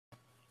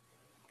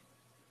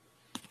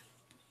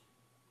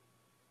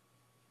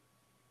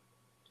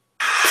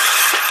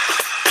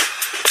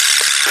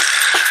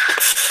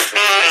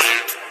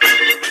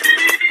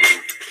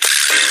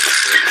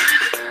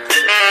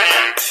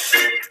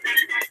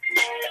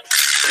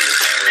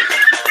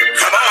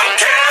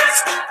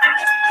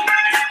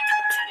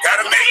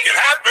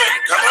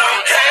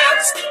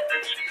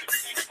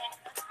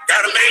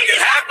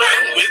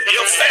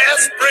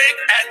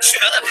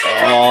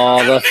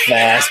Oh, the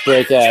fast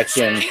break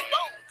action.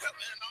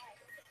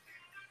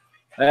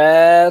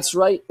 That's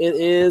right. It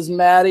is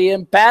Maddie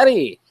and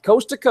Patty,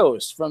 coast to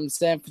coast from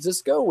San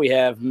Francisco. We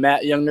have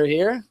Matt Youngner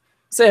here.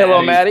 Say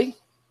hello, Maddie.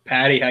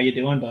 Patty, how you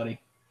doing, buddy?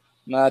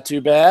 Not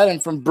too bad.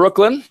 And from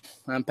Brooklyn,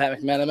 I'm Pat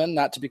McMenamin,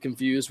 not to be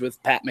confused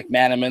with Pat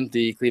McMenamin,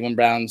 the Cleveland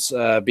Browns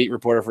beat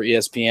reporter for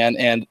ESPN,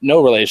 and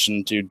no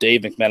relation to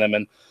Dave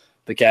McMenamin,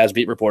 the Cavs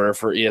beat reporter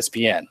for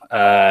ESPN.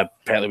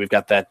 Apparently, we've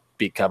got that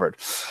beat covered.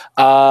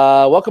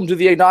 Welcome to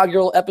the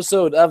inaugural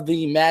episode of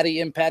the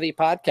Maddie and Patty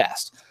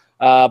podcast.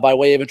 By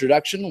way of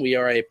introduction, we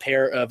are a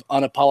pair of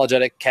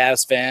unapologetic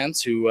Cavs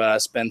fans who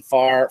spend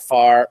far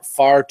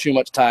too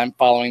much time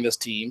following this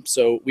team.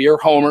 So we are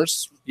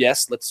homers.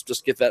 Yes, let's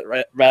just get that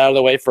right out of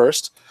the way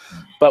first.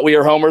 But we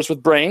are homers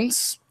with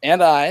brains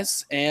and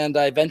eyes, and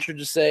I venture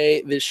to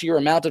say the sheer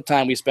amount of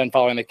time we spend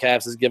following the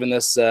Cavs has given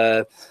us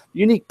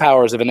unique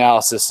powers of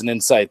analysis and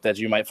insight that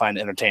you might find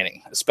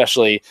entertaining,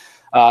 especially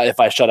if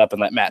I shut up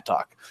and let Matt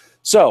talk.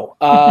 So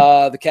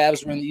the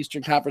Cavs are in the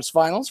Eastern Conference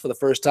Finals for the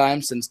first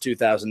time since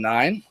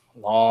 2009.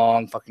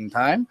 Long fucking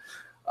time.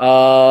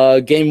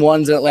 Game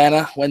one's in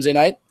Atlanta Wednesday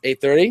night,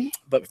 8:30.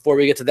 But before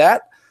we get to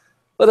that,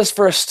 let us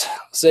first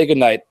say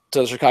goodnight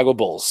to the Chicago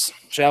Bulls,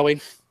 shall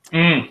we?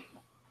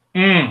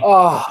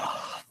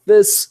 Oh,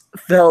 this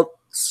felt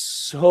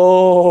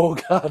so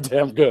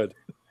goddamn good.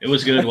 It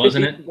was good,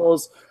 wasn't it?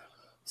 Bulls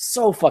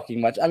so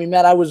fucking much. I mean,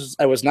 Matt, I was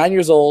 9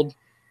 years old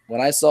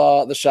when I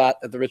saw the shot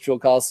at the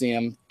Richfield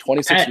Coliseum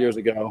 26 years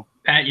ago.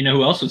 Pat, you know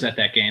who else was at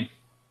that game?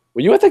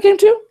 Were you at that game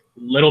too?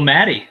 Little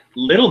Maddie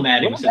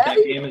was at that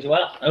game as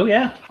well. Oh,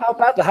 yeah. How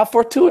about that? How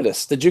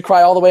fortuitous. Did you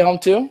cry all the way home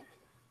too?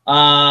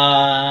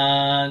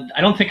 I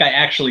don't think I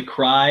actually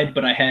cried,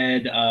 but I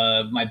had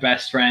my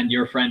best friend,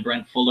 your friend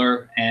Brent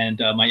Fuller,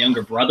 and my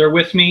younger brother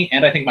with me,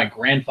 and I think my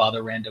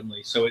grandfather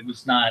randomly. So it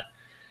was not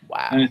 –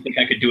 wow. I didn't think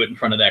I could do it in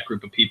front of that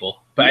group of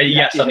people. But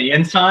yes, on the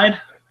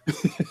inside –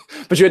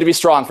 but you had to be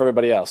strong for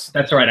everybody else.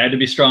 That's right. I had to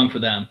be strong for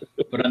them.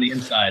 But on the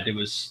inside, it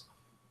was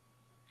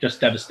just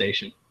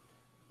devastation.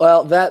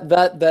 Well,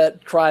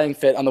 that crying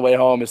fit on the way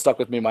home has stuck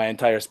with me my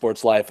entire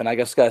sports life. And I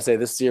guess gotta say,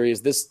 this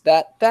series,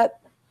 that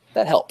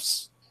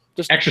helps.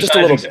 Just a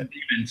little bit.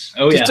 Demons.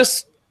 Oh, yeah.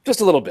 Just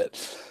a little bit.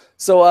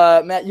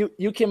 So, Matt,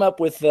 you came up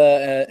with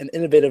an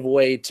innovative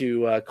way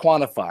to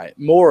quantify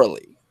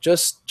morally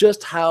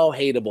just how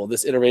hateable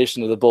this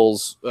iteration of the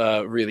Bulls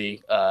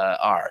really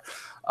are.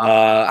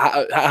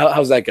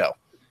 How's that go?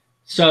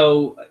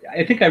 So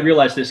I think I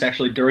realized this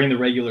actually during the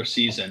regular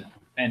season,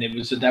 and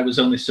that was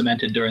only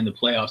cemented during the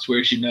playoffs, where,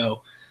 as you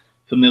know,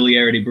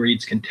 familiarity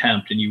breeds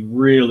contempt, and you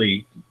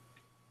really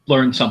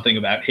learn something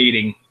about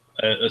hating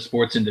a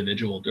sports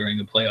individual during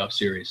a playoff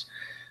series.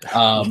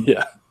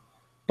 Yeah.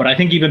 But I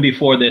think even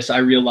before this, I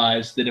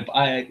realized that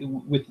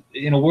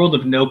in a world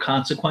of no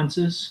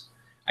consequences,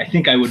 I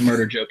think I would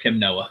murder Joakim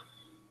Noah.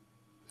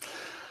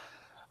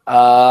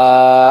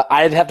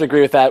 I'd have to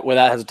agree with that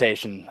without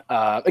hesitation.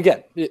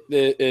 Again,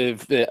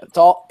 it's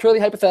all purely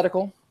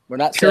hypothetical. We're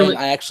not saying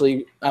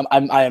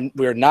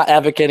we're not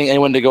advocating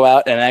anyone to go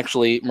out and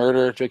actually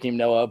murder Joakim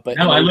Noah. But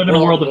no, I live in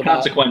a world of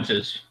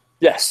consequences.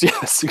 Yes,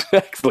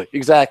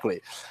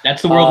 exactly.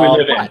 That's the world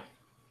we live in.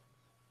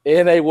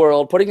 In a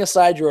world, putting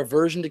aside your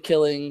aversion to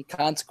killing,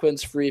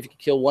 consequence-free, if you could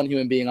kill one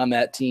human being on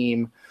that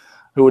team,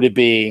 who would it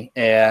be?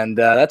 And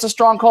that's a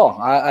strong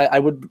call. I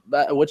would.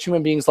 What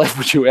human being's life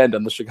would you end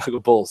on the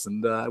Chicago Bulls?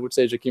 And I would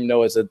say Joakim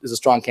Noah is a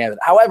strong candidate.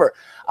 However,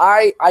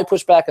 I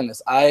push back on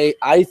this.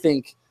 I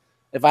think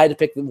if I had to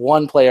pick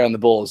one player on the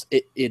Bulls,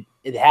 it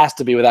has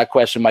to be without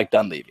question Mike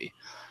Dunleavy.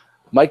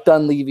 Mike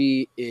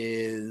Dunleavy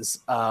is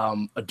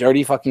a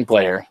dirty fucking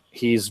player.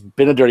 He's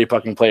been a dirty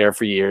fucking player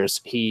for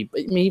years. He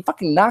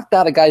fucking knocked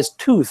out a guy's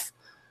tooth,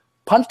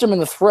 punched him in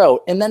the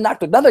throat, and then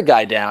knocked another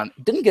guy down,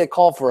 didn't get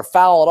called for a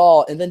foul at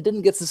all, and then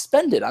didn't get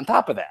suspended on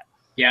top of that.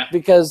 Yeah.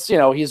 Because,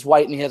 he's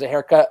white and he has a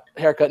haircut,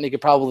 and he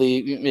could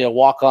probably,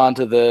 walk on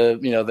to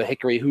the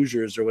Hickory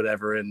Hoosiers or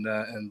whatever in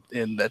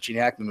that Gene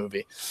Hackman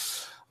movie.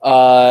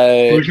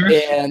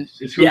 Hoosiers?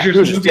 Is Hoosiers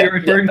the movie you're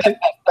referring to?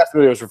 That's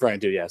what I was referring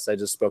to, yes. I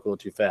just spoke a little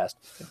too fast.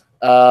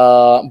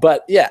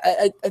 But, yeah,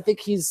 I think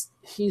he's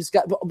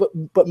got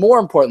 – but more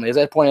importantly, as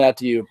I pointed out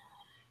to you,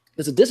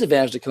 there's a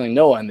disadvantage to killing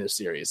Noah in this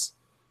series.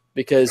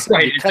 Because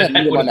you kind of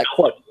need him on that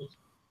court.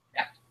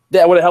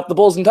 That would have helped the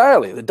Bulls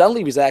entirely. The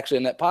Dunleavy's actually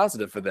a net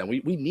positive for them.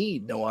 We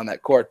need Noah on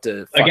that court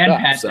to fuck again, up,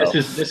 Pat. So.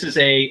 This is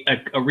a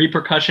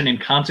repercussion and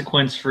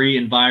consequence-free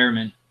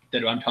environment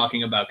that I'm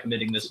talking about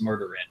committing this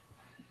murder in.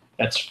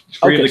 That's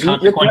free of the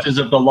consequences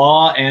of the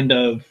law and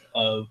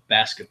of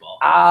basketball.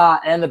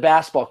 And the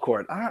basketball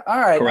court. All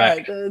right.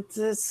 Correct. All right.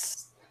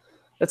 It's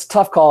a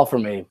tough call for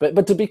me.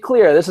 But to be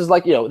clear, this is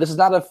this is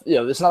not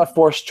a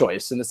forced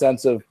choice in the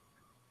sense of.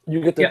 You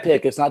get to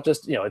pick. It's not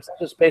just it's not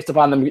just based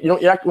upon them.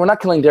 We're not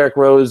killing Derrick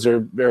Rose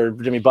or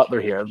Jimmy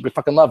Butler here. We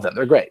fucking love them.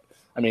 They're great.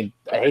 I mean,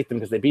 I hate them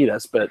because they beat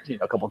us, but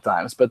a couple of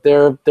times. But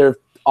they're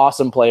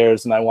awesome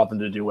players, and I want them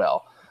to do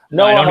well.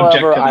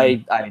 However,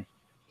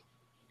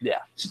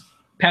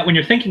 Pat, when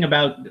you're thinking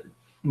about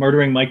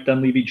murdering Mike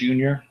Dunleavy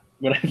Jr.,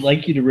 what I'd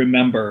like you to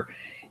remember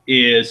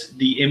is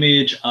the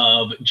image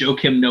of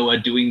Joakim Noah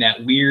doing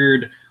that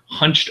weird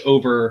hunched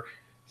over,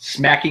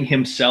 smacking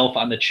himself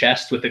on the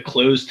chest with a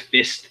closed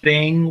fist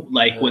thing,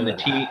 like when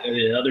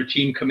the other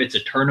team commits a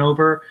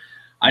turnover.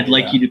 I'd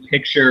like you to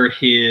picture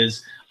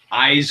his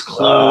eyes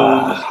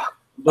closed,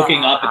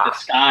 looking up at the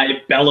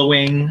sky,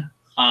 bellowing.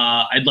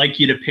 I'd like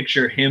you to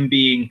picture him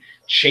being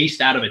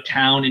chased out of a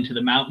town into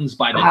the mountains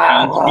by the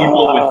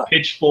townspeople with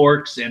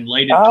pitchforks and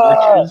lighted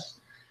torches.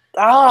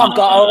 God,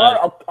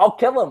 I'll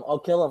kill him. I'll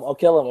kill him.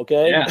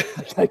 Okay. Yeah.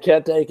 I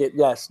can't take it.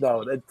 Yes.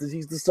 No.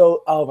 He's just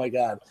so. Oh my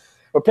God.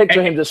 Or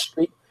picture him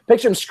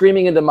picture him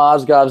screaming into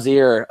Mozgov's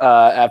ear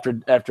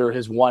after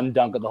his one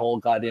dunk of the whole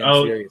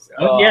goddamn series.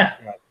 Yeah.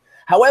 God.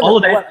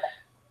 However,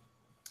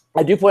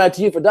 I do point out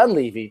to you for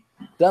Dunleavy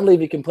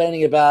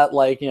complaining about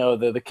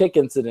the kick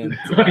incident.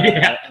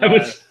 That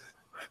was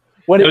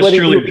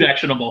truly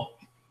objectionable.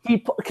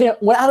 He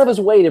went out of his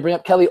way to bring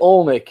up Kelly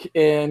Olnick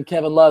and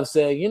Kevin Love,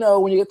 saying,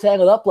 when you get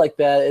tangled up like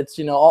that, it's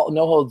no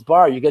holds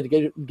barred. You got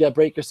to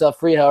break yourself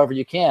free however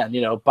you can,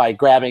 by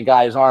grabbing a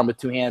guy's arm with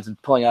two hands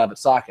and pulling out of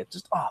its socket.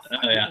 Just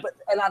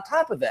and on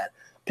top of that,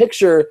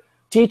 picture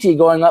TT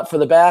going up for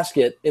the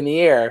basket in the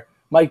air,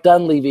 Mike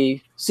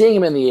Dunleavy seeing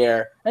him in the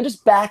air and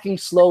just backing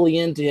slowly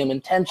into him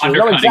intentionally,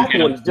 knowing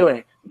exactly what he's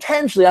doing,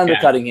 intentionally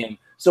undercutting him.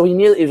 So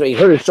he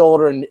hurt his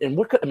shoulder, and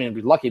we'd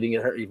be lucky to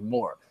get hurt even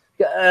more.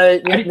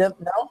 No,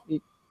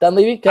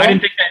 Dunleavy. I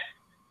didn't think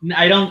that.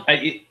 I don't.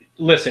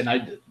 Listen.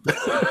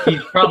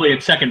 He's probably in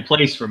second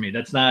place for me.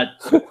 That's not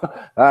all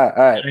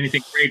right.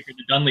 Anything great for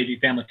the Dunleavy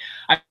family.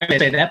 I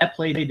say that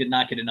play did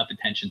not get enough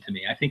attention to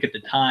me. I think at the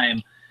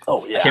time.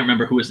 I can't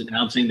remember who was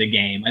announcing the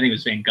game. I think it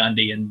was Van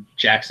Gundy and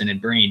Jackson and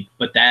Breen.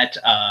 But that,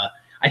 I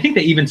think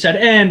they even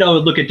said,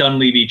 look at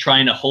Dunleavy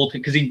trying to hold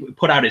him because he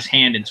put out his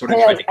hand and sort of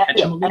tried to catch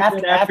him a little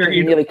bit after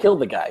he nearly killed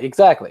the guy.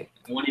 Exactly.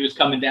 And when he was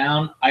coming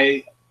down,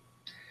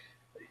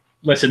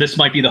 listen, this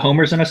might be the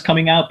homers in us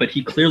coming out, but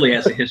he clearly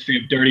has a history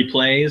of dirty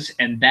plays,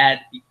 and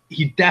that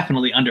he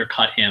definitely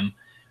undercut him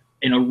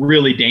in a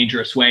really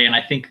dangerous way. And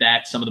I think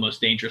that's some of the most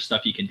dangerous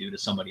stuff you can do to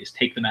somebody is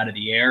take them out of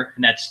the air.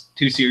 And that's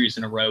 2 series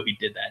in a row he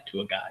did that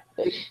to a guy.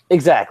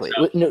 Exactly.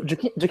 So,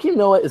 Joakim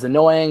Noah is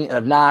annoying and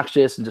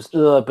obnoxious and just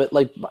but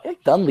Mike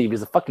Dunleavy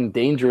is a fucking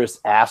dangerous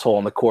asshole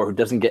on the court who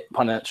doesn't get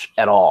punished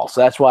at all. So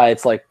that's why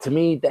it's to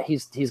me that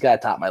he's got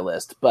to top my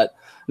list. But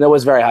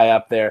Noah's very high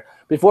up there.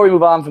 Before we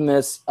move on from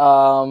this,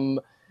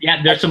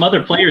 there's some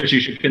other players you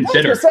should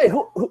consider. I was going to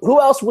say,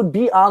 who else would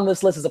be on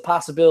this list as a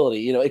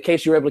possibility, in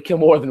case you were able to kill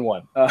more than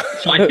one?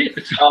 So I think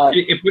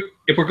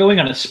if we're going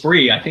on a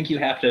spree, I think you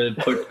have to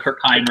put Kirk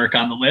Heinrich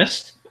on the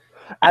list.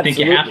 I think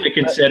you have to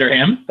consider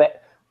him.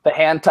 The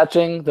hand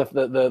touching,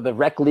 the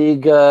rec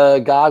league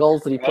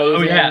goggles that he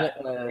plays in.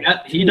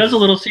 He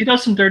does he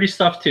does some dirty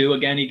stuff too.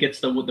 Again, he gets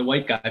the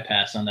white guy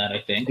pass on that,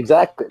 I think.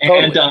 Exactly.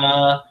 And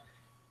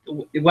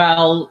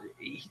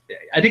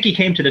I think he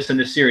came to this in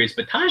this series,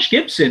 but Taj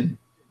Gibson,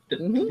 the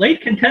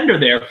late contender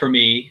there for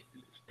me,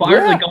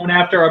 finally going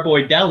after our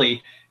boy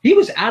Delly. He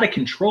was out of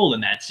control in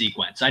that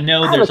sequence. I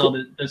know there's all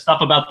the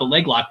stuff about the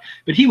leg lock,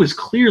 but he was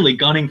clearly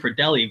gunning for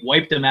Delly,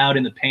 wiped him out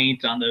in the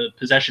paint on the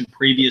possession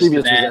previous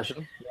to that.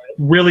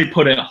 Really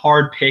put a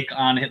hard pick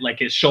on it, like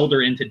his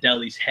shoulder into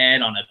Delly's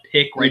head on a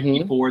pick right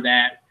before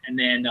that, and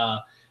then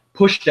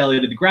pushed Delly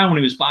to the ground when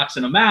he was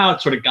boxing him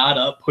out, sort of got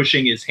up,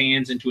 pushing his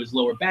hands into his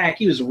lower back.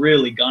 He was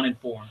really gunning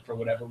for him for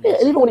whatever reason.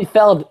 And even when he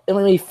fell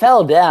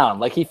down,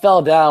 he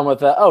fell down with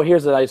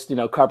here's a nice,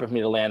 carpet for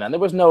me to land on. There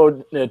was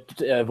no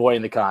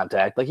avoiding the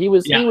contact. He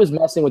was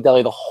messing with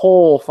Delly the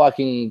whole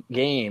fucking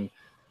game.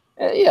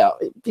 He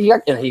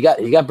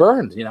got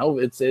burned. So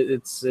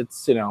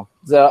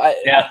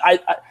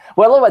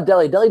what I love about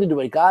Delly didn't do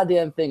a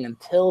goddamn thing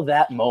until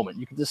that moment.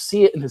 You could just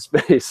see it in his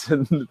face.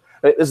 And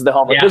this is the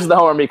homer. This is the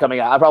homer me coming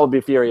out. I'd probably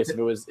be furious if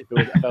I was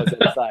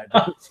inside.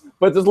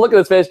 But just look at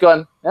his face,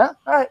 going, all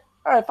right,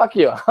 fuck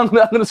you. I'm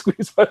gonna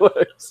squeeze my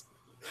legs.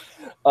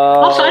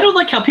 Also, I don't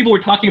like how people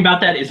were talking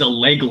about that as a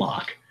leg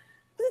lock.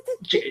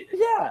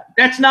 Yeah,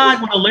 that's not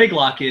what a leg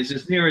lock is.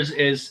 As near as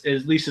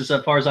least as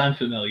far as I'm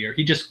familiar,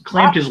 he just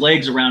clamped his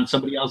legs around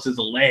somebody else's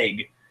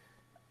leg.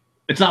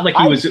 It's not like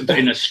he was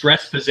in a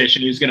stress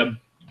position. He was gonna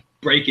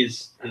break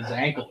his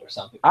ankle or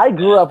something. I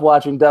grew up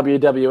watching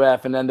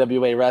WWF and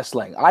NWA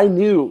wrestling. I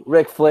knew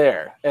Ric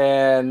Flair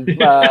and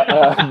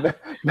Matthew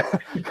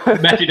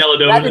Dellavedova. Matthew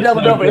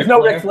Dellavedova is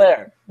no Ric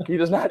Flair. He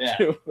does not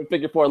do a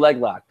figure 4 leg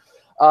lock.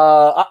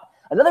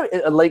 Another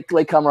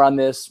latecomer on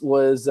this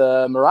was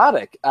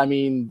Muradic. I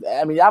mean,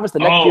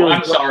 obviously.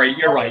 I'm sorry.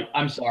 You're right.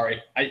 I'm sorry.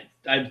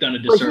 I've done a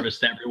disservice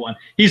to everyone.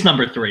 He's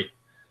number 3.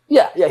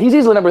 Yeah, he's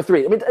easily number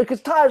 3. I mean,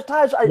 because Taj.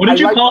 What did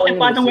you call him,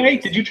 by the way?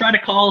 Did you try to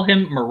call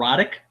him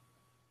Muradic?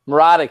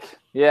 Muradic.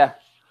 Yeah,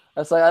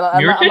 that's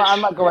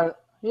I'm not going.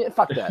 Yeah,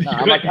 fuck that. No,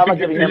 I'm not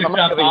giving him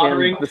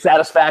the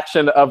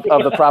satisfaction of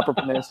the proper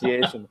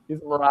pronunciation. He's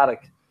Muradic.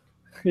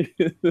 He's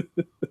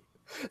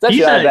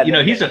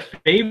a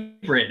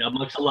favorite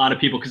amongst a lot of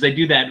people because they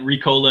do that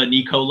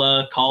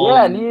Nicola call.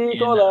 Yeah,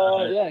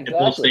 Nicola. Exactly. At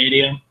Bull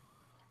Stadium.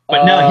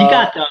 But no,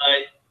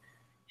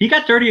 he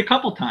got dirty a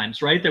couple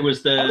times, right? There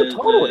was the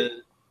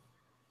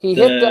He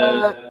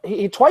hit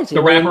he twice. The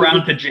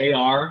wraparound to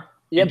JR.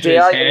 Yep, into his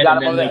JR head, got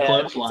and him on then the head.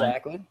 clothesline.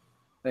 Exactly.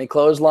 And he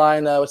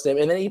clothesline, what's the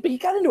name? And then he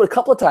got into it a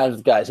couple of times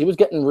with guys. He was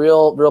getting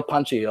real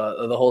punchy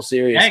the whole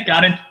series. Yeah,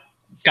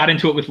 got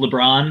into it with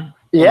LeBron.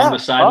 Yeah, on the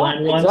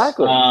sideline once.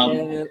 Exactly.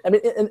 And, I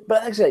mean,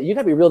 but like I said, you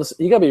gotta be real.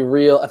 You gotta be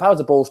real. If I was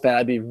a Bulls fan,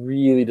 I'd be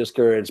really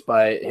discouraged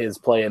by his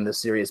play in this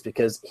series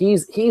because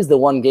he's the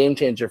one game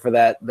changer for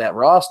that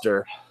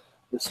roster.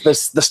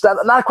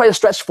 Not quite a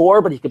stretch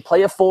four, but he could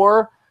play a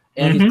four.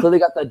 And he's clearly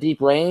got that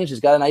deep range. He's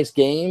got a nice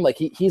game. Like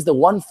he's the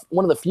one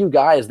of the few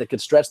guys that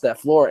could stretch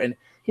that floor, and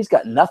he's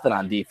got nothing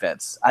on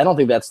defense. I don't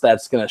think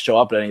that's going to show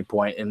up at any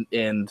point.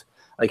 And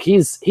like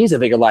he's a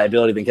bigger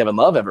liability than Kevin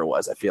Love ever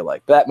was. I feel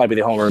like that might be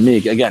the homer of me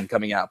again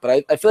coming out.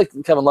 But I feel like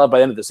Kevin Love by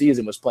the end of the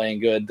season was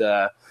playing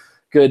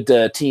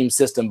good team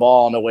system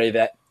ball in a way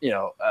that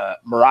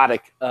Muradic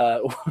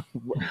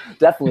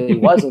definitely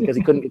wasn't because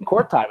he couldn't get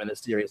court time in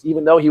this series,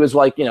 even though he was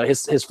like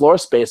his floor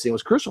spacing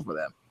was crucial for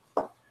them.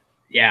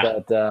 Yeah,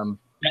 but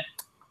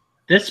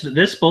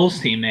this Bulls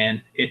team,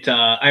 man,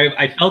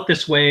 I felt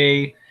this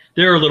way.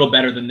 They're a little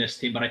better than this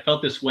team, but I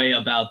felt this way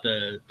about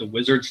the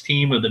Wizards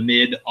team of the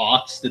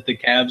mid-aughts that the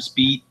Cavs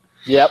beat.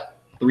 Yep,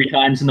 3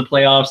 times in the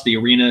playoffs: the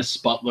Arenas,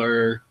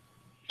 Butler,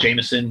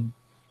 Jameson,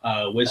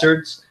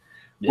 Wizards,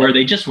 where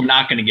they just were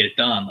not going to get it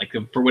done. Like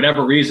for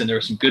whatever reason, there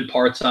were some good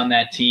parts on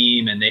that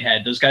team, and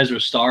those guys were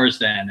stars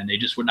then, and they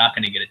just were not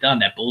going to get it done.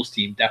 That Bulls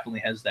team definitely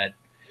has that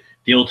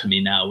feel to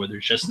me now, where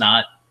there's just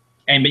not.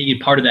 And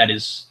part of that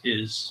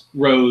is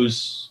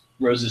Rose's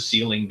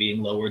ceiling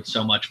being lowered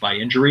so much by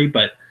injury,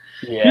 but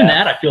even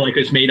that I feel like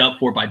is made up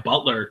for by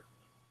Butler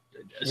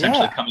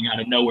essentially coming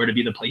out of nowhere to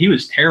be the play. He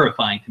was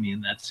terrifying to me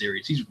in that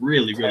series. He's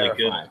really good.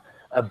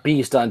 A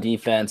beast on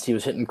defense. He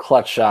was hitting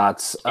clutch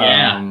shots.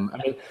 Yeah. I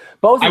mean,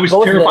 I was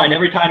terrified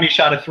every time he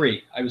shot a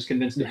 3. I was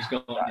convinced it was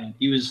going in.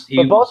 He was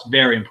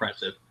very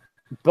impressive.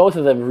 Both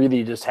of them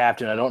really just have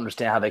to, and I don't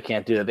understand how they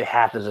can't do it. They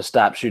have to just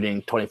stop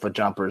shooting 20-foot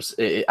jumpers.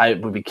 I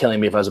would be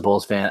killing me if I was a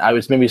Bulls fan. I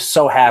was maybe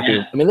so happy.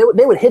 Yeah. I mean,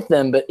 they would hit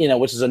them, but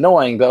which is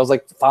annoying. But I was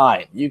like,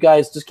 fine, you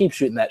guys just keep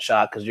shooting that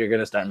shot because you're going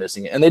to start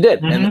missing it, and they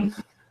did. And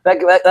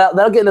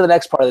that'll get into the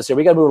next part of this year.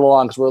 We got to move it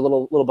along because we're a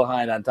little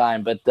behind on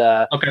time. But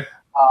okay.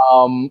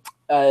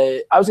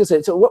 I was going to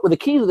say, so what were the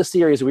keys of the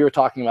series we were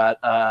talking about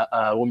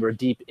when we were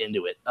deep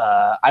into it?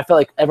 I felt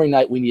like every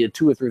night we needed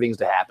 2 or 3 things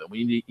to happen.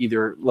 We needed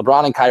either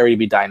LeBron and Kyrie to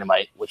be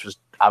dynamite, which was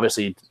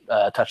obviously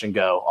touch and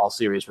go all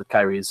series with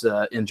Kyrie's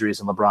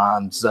injuries and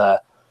LeBron's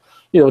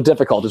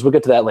difficulties. We'll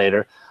get to that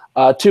later.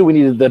 2, we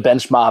needed the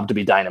bench mob to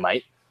be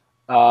dynamite,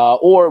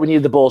 or we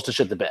needed the Bulls to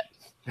shit the bed.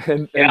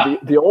 And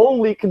the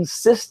only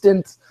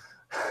consistent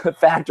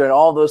factor in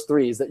all those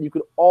 3 is that you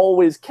could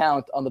always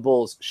count on the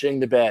Bulls shitting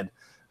the bed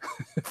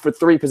for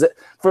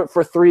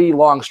 3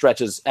 long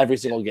stretches every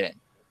single game,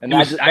 and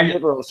there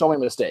were so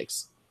many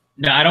mistakes.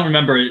 No, I don't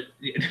remember.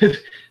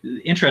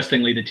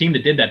 Interestingly, the team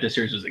that did that this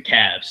series was the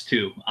Cavs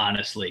too.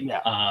 Honestly,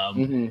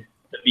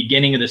 the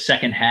beginning of the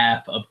second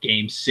half of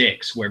Game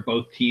 6, where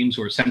both teams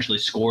were essentially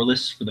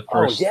scoreless for the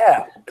first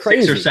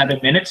 6 or 7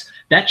 minutes.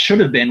 That should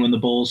have been when the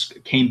Bulls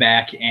came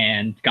back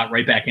and got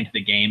right back into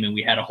the game, and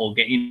we had a whole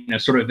game,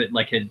 sort of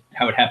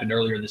how it happened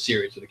earlier in the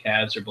series, where the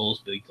Cavs or Bulls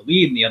beat the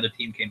lead, and the other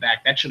team came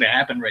back. That should have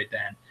happened right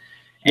then.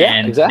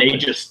 And exactly.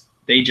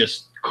 they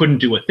just couldn't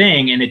do a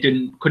thing, and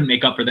couldn't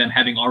make up for them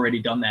having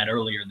already done that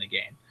earlier in the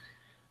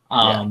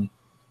game.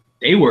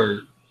 They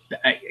were.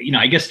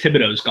 I guess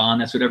Thibodeau's gone.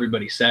 That's what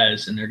everybody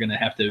says, and they're going to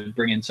have to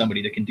bring in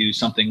somebody that can do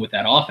something with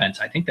that offense.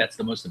 I think that's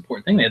the most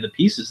important thing. They have the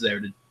pieces there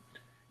to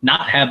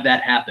not have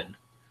that happen.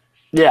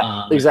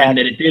 Yeah, exactly. And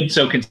that it did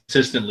so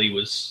consistently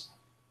was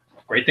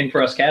a great thing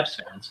for us Cavs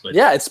fans. But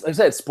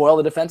it spoiled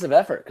the defensive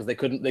effort because they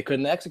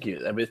couldn't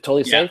execute. I mean, it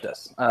totally saved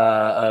us. It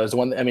was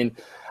one.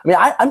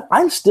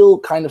 I'm still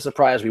kind of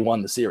surprised we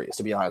won the series,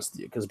 to be honest with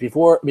you, because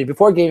before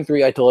Game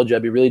 3, I told you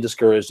I'd be really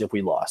discouraged if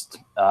we lost.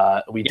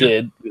 We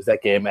did lose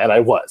that game, and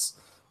I was.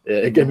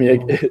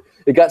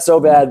 It got so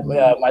bad.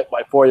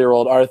 My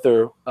 4-year-old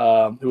Arthur,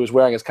 who was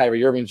wearing his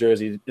Kyrie Irving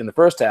jersey in the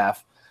first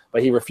half,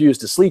 but he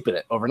refused to sleep in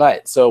it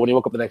overnight. So when he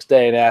woke up the next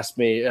day and asked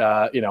me,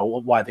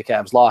 why the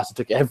Cavs lost, it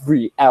took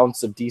every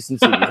ounce of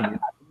decency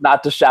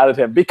not to shout at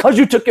him, because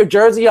you took your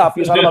jersey off,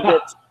 you son of a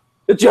bitch.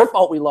 It's your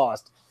fault we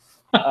lost.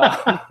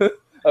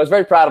 I was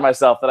very proud of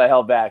myself that I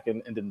held back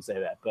and didn't say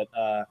that,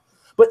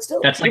 but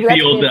still. That's like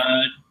the old,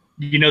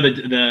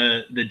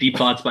 the deep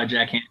thoughts by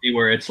Jack Handy,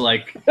 where it's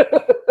like,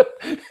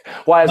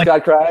 why is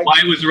God crying? Why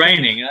it was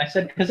raining? And I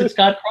said, because it's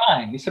God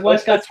crying. He said, why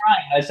is God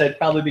crying? I said,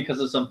 probably because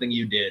of something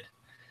you did.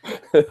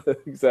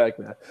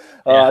 Exactly.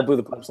 I blew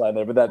the punchline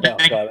there, but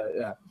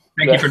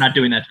Thank you for not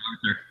doing that to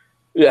Arthur.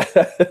 Yeah.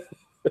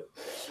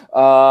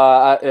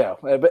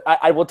 But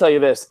I will tell you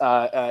this: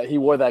 he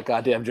wore that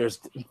goddamn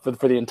jersey for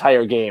the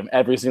entire game,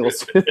 every single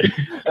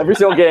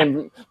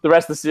game, the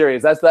rest of the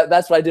series. That's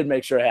what I did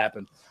make sure it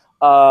happened.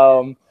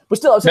 But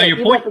still, I'm saying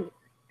your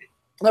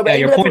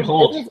point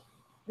holds.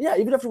 Yeah,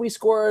 even after we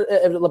scored,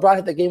 LeBron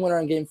hit the game winner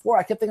in Game 4,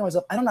 I kept thinking to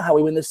myself, I don't know how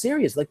we win this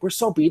series. Like, we're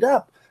so beat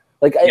up.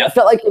 Like I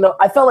felt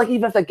like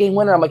even if that game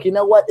winner, I'm like, you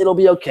know what, it'll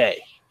be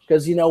okay.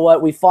 because you know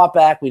what, we fought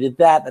back, we did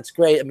that. That's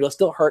great. I mean, it'll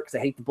still hurt because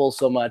I hate the Bulls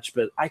so much,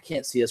 but I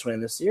can't see us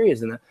winning this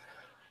series. And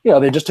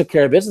they just took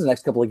care of business the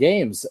next couple of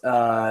games. They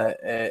got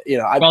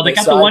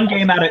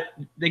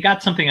they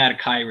got something out of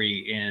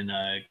Kyrie in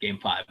Game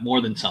 5, more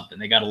than something.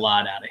 They got a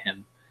lot out of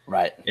him,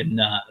 right? In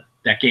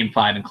that Game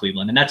 5 in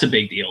Cleveland, and that's a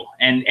big deal.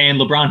 And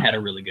LeBron had a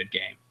really good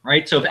game,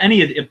 right? So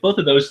if both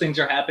of those things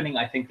are happening,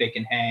 I think they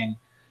can hang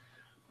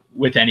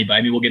with anybody.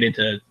 I mean, we'll get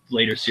into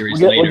later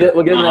series later.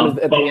 We'll get into them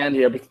at the end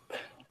here.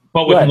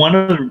 But with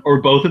one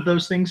or both of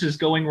those things is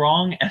going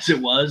wrong, as it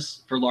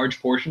was for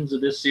large portions of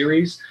this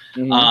series,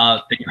 then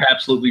you're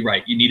absolutely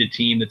right. You need a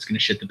team that's going to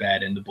shit the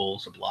bed, and the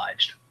Bulls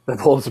obliged. The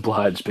Bulls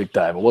obliged big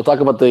time. We'll talk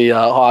about the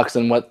Hawks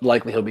and what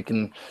likelihood we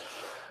can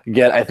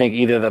get. I think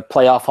either the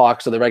playoff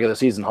Hawks or the regular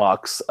season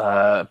Hawks,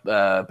 but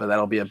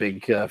that'll be a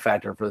big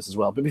factor for this as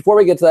well. But before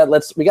we get to that,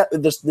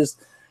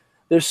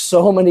 there's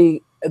so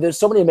many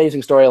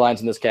amazing storylines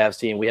in this Cavs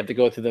team. We have to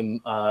go through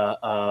them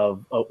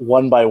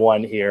one by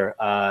one here.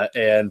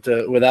 And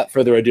without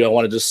further ado, I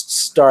want to just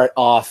start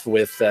off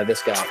with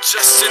this guy.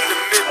 Just in the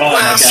middle. Oh,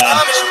 my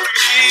God.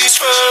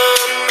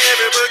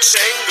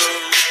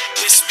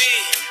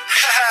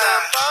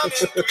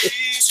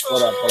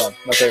 Hold on.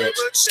 My favorite.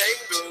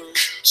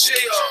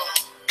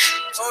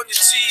 On your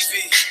TV.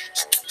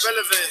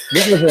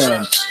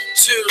 Relevant.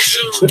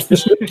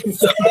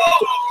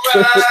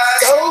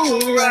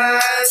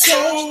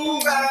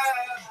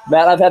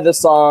 Matt, I've had this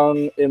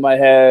song in my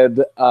head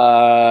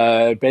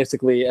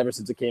basically ever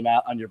since it came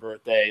out on your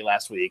birthday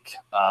last week.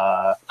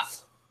 I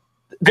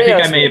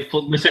think I may have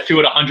listened to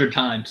it 100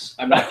 times.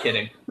 I'm not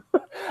kidding.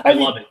 I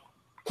love it.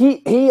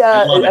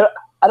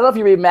 I don't know if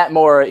you read Matt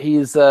Moore.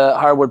 He's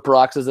Hardwood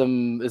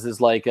Paroxysm is his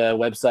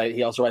website.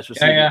 He also writes for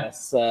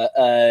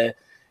CBS.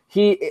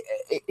 He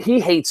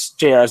hates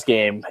JR's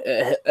game.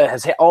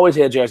 Has always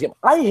hated JR's game.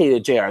 I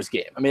hated JR's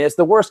game. I mean, it's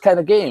the worst kind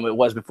of game it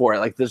was before.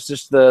 Like there's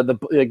just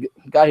the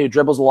guy who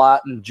dribbles a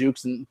lot and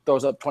jukes and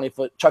chucks up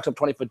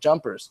 20-foot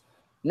jumpers.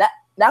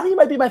 Now he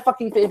might be my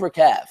fucking favorite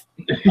Cav.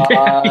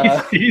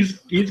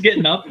 He's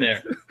getting up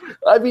there.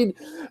 I mean,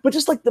 but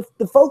just like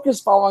the focus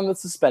following the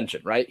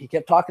suspension, right? He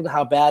kept talking to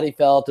how bad he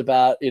felt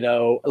about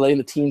laying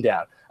the team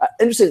down.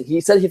 Interesting.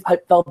 He said he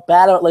felt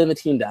bad about laying the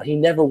team down. He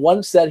never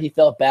once said he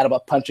felt bad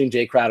about punching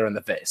Jay Crowder in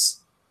the face.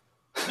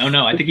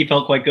 No, I think he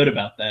felt quite good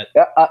about that.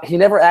 He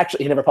never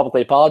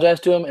publicly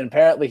apologized to him, and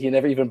apparently he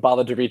never even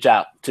bothered to reach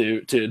out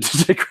to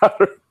Jay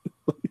Crowder.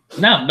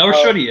 No, nor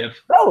should he have.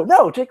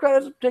 No, Jay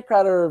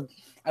Crowder.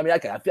 I mean,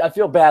 I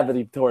feel bad that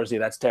he tore his knee.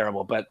 That's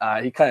terrible, but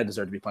he kind of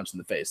deserved to be punched in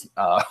the face.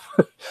 Not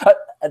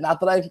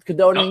that I'm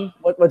condoning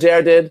what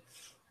JR did.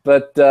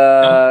 But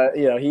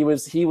he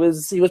was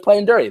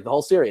playing dirty the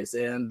whole series.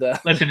 And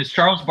listen, as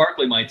Charles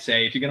Barkley might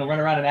say, if you're going to run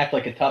around and act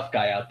like a tough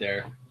guy out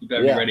there, you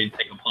better be ready to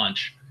take a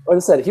punch. Like I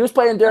said, he was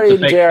playing dirty.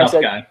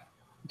 And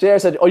JR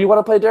said, "Oh, you want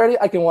to play dirty?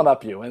 I can one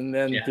up you." And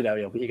then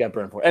he got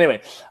burned for it. Anyway,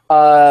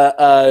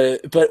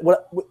 but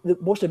what the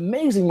most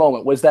amazing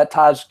moment was that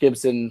Taj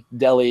Gibson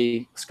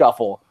Delhi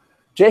scuffle.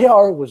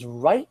 JR was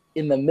right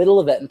in the middle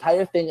of that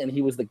entire thing, and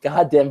he was the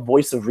goddamn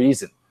voice of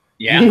reason.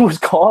 Yeah, he was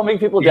calming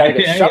people down.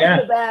 He shoved in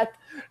the back.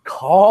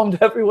 Calmed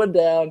everyone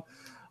down.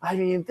 I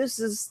mean, this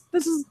is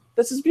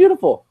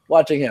beautiful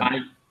watching him.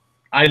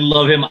 I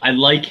love him. I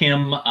like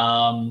him.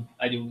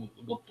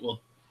 We'll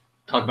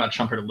talk about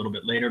Shumpert a little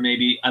bit later,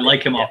 maybe. I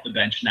like him off the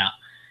bench now.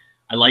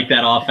 I like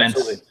that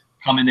offense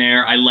coming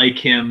there. I like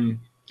him.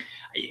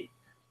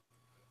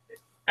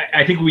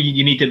 I think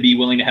you need to be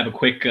willing to have a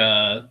quick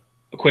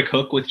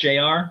hook with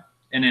JR,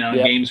 and then on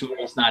games where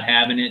he's not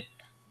having it,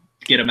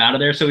 get him out of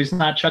there so he's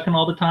not chucking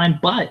all the time.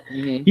 But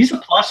he's a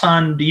plus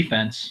on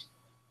defense.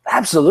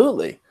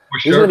 Absolutely.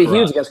 He's going to be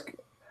huge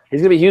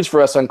He's going to be huge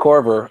for us on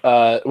Corver,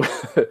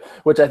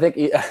 which I think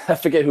I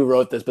forget who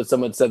wrote this, but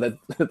someone said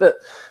that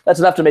that's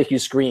enough to make you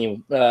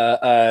scream,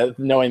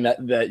 knowing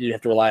that you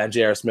have to rely on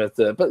J.R. Smith.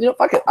 But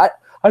fuck it,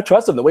 I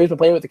trust him. The way he's been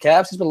playing with the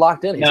Cavs, he's been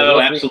locked in.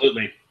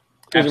 Absolutely.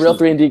 He's a real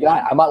 3-and-D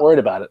guy. I'm not worried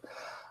about it.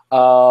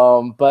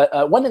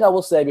 But one thing I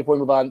will say before we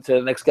move on to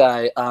the next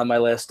guy on my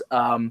list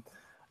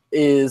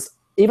is,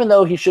 even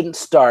though he shouldn't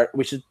start,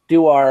 we should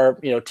do our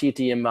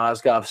TT and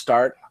Mozgov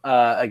start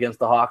against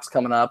the Hawks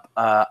coming up.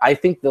 I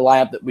think the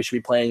lineup that we should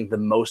be playing the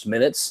most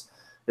minutes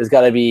has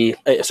got to be,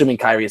 assuming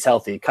Kyrie is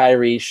healthy,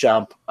 Kyrie,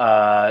 Shump,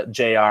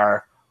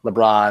 JR,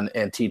 LeBron,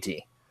 and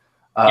TT.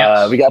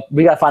 We got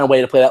to find a way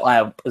to play that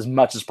lineup as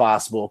much as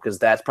possible, because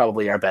that's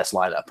probably our best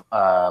lineup.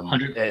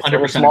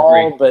 100%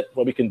 small, agree.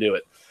 but we can do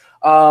it.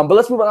 But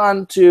let's move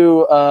on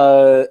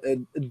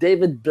to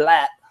David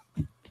Blatt.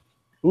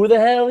 Who the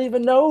hell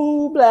even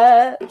know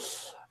Blatt?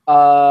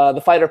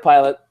 The fighter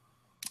pilot.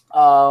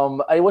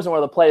 He wasn't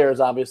one of the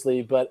players,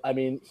 obviously, but I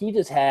mean, he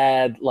just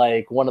had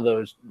one of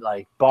those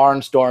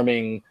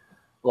barnstorming,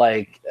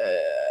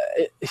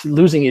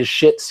 losing his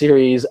shit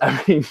series.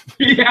 I mean,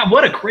 yeah,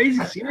 what a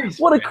crazy series!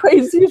 What a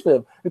crazy series for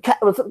him.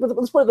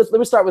 Let's put this. Let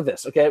me start with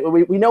this. Okay,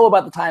 we know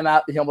about the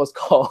timeout he almost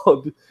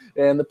called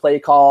and the play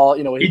call.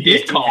 He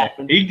did call.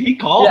 He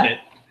called it.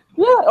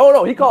 Yeah. Oh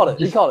no, he called it.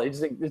 He called it.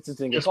 It just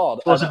didn't get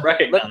called. Wasn't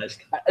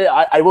recognized.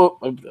 I will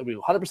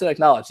 100%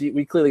 acknowledge.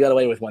 We clearly got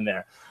away with one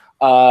there.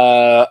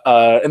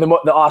 And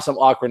the awesome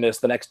awkwardness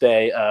the next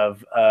day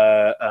of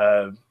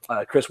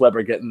Chris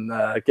Webber getting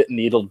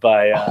needled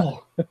by.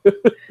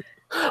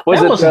 That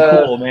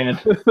wasn't cool, man.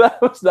 That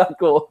was not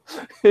cool.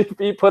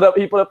 He put up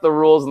the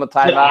rules and the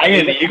timeout. I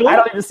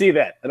don't need to see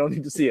that. I don't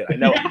need to see it. I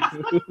know.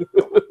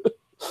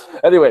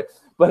 Anyway,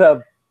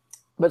 but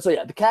so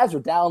yeah, the Cavs were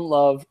down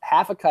love,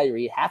 half a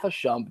Kyrie, half a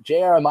Shump,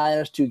 JR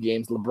 -2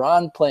 games,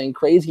 LeBron playing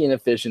crazy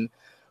inefficient,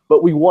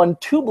 but we won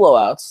 2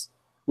 blowouts.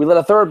 We let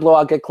a third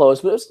blowout get close,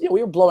 but it was,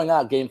 we were blowing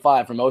out Game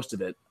 5 for most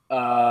of it.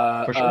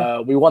 For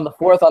sure. We won the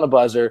 4th on a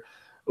buzzer.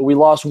 We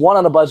lost 1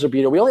 on a buzzer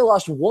beater. We only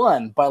lost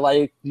 1 by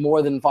like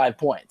more than 5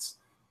 points.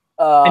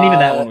 And even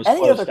that one was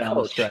close down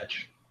the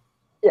stretch.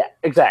 Yeah,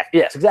 exactly.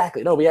 Yes,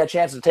 exactly. No, we had a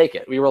chance to take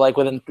it. We were like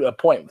within a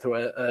point through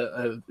late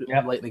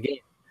in the game.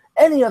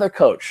 Any other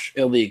coach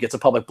in the league gets a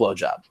public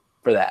blowjob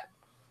for that.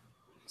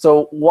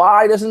 So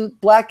why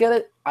doesn't Black get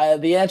it?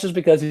 The answer is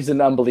because he's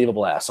an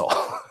unbelievable asshole.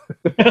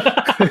 and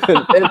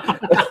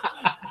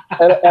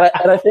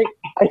I think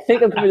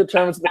I'm coming to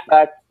terms with the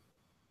fact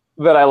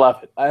that I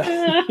love it.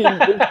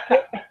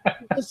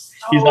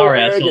 He's our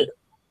asshole.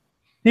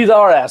 He's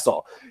our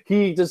asshole.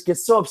 He just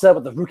gets so upset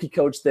with the rookie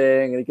coach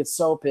thing, and he gets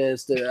so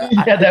pissed.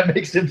 That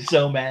makes him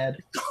so mad.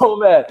 So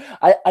mad.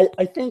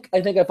 I think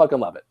I fucking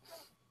love it.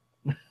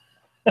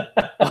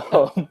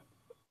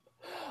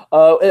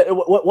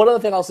 One other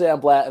thing I'll say on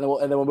Blatt, and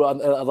then we'll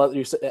I'll let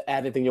you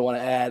add anything you want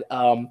to add.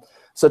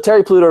 So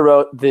Terry Pluto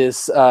wrote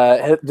this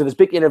did this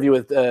big interview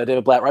with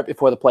David Blatt right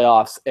before the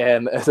playoffs,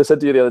 and as I said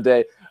to you the other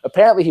day,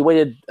 apparently he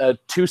waited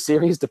 2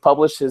 series to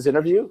publish his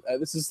interview.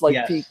 This is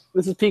like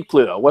peak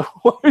Pluto. What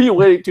are you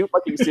waiting 2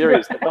 fucking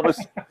series to publish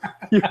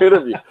your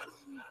interview?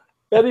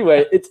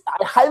 Anyway,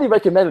 I highly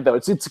recommend it though.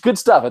 It's good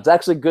stuff. It's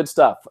actually good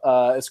stuff.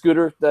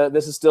 Scooter,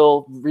 this is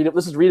still readable.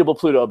 This is readable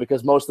Pluto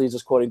because mostly he's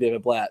just quoting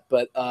David Blatt.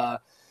 But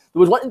there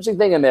was one interesting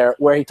thing in there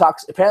where he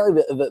talks.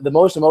 Apparently, the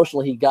most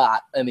emotional he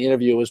got in the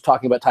interview was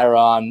talking about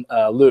Tyronn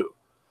Lue.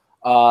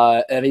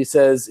 And he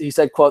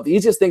said, quote, "The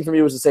easiest thing for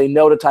me was to say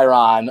no to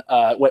Tyronn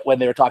when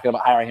they were talking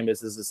about hiring him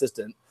as his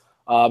assistant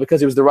because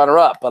he was the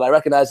runner-up. But I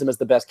recognize him as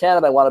the best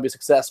candidate. I want to be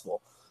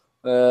successful."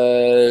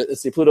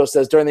 Let's see. Pluto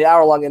says during the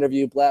hour-long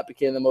interview, Blatt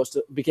became the most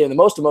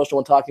emotional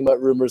when talking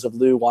about rumors of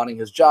Lue wanting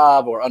his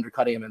job or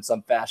undercutting him in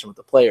some fashion with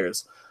the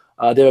players.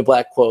 David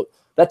Blatt, quote,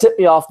 "That tipped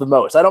me off the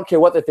most. I don't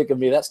care what they think of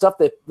me. That stuff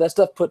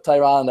put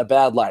Tyronn in a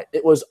bad light.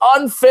 It was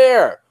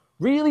unfair,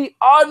 really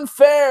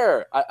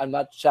unfair." I'm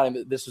not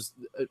shouting. This was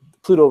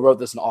Pluto wrote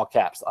this in all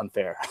caps.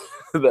 Unfair.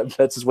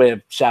 That's his way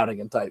of shouting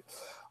in type.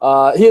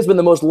 He has been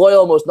the most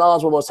loyal, most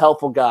knowledgeable, most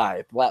helpful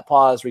guy. Blatt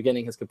paused,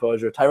 regaining his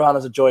composure. Tyronn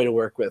is a joy to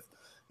work with.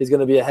 He's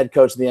going to be a head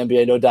coach in the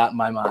NBA, no doubt in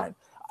my mind.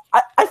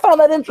 I found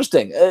that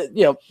interesting.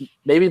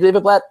 Maybe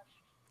David Blatt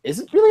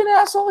isn't really an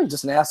asshole. He's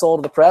just an asshole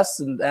to the press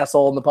and an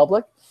asshole in the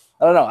public.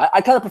 I don't know.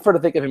 I kind of prefer to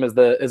think of him as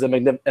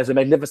a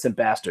magnificent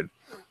bastard.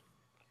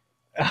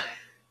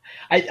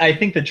 I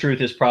think the truth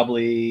is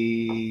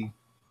probably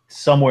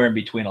somewhere in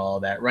between all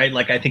of that, right?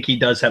 Like I think he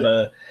does have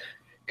a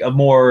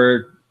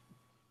more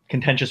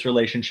contentious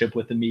relationship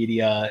with the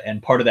media,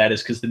 and part of that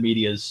is because the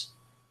media's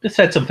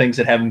said some things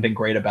that haven't been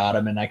great about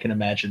him, and I can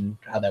imagine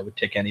how that would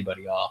tick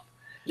anybody off.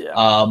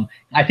 Yeah.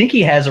 I think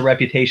he has a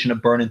reputation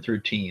of burning through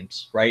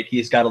teams, right?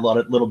 He's got a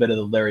little bit of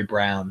the Larry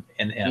Brown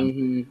in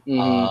him.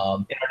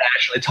 Internationally,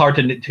 it's hard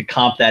to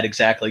comp that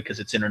exactly because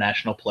it's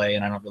international play,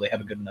 and I don't really have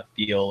a good enough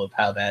feel of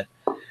how that.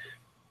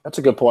 That's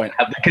a good point.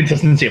 Have the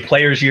consistency of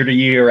players year to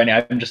year, and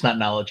I'm just not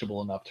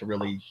knowledgeable enough to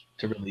really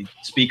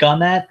speak on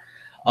that.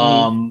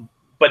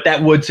 But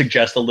that would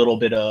suggest a little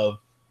bit of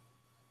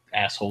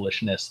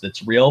assholishness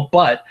that's real,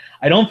 but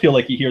I don't feel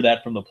like you hear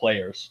that from the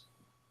players.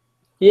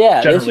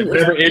 Yeah, generally,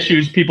 whatever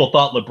issues people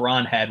thought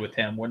LeBron had with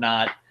him were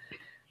not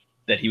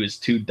that he was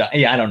too.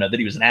 I don't know that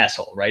he was an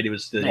asshole, right? It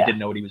was that he didn't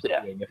know what he was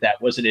doing. If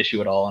that was an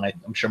issue at all, and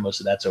I'm sure most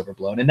of that's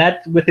overblown. And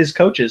that with his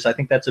coaches, I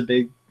think that's a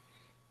big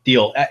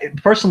deal.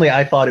 Personally,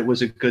 I thought it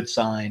was a good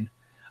sign.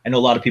 I know a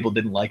lot of people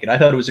didn't like it. I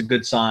thought it was a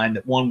good sign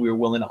that, one, we were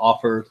willing to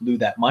offer Lue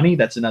that money.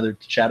 That's another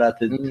shout out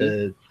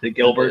to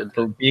Gilbert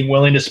for being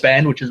willing to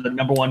spend, which is the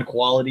number one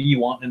quality you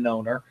want in an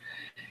owner.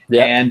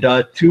 Yeah. And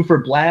 2, for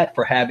Blatt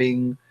for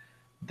having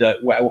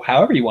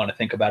however you want to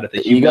think about it, the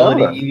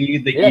humility,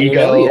 the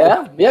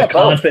ego, the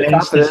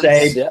confidence to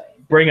say,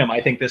 bring him. I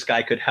think this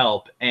guy could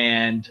help.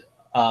 And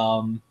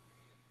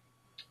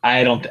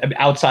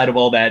outside of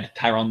all that,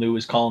 Tyronn Lue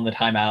was calling the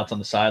timeouts on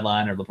the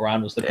sideline, or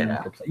LeBron was looking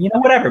for,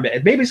 whatever.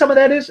 Maybe some of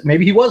that is,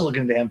 maybe he was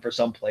looking to him for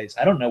some place.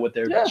 I don't know what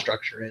their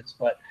structure is,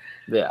 but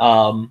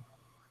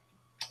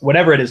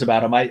whatever it is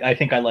about him, I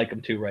think I like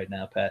him too right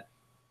now, Pat.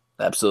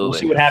 Absolutely. We'll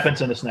see what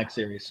happens in this next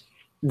series.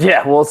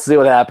 Yeah, we'll see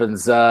what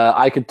happens.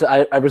 I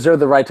reserve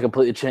the right to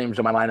completely change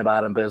my mind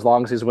about him, but as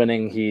long as he's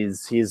winning,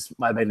 he's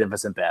my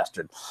magnificent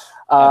bastard.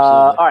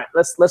 All right,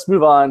 let's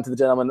move on to the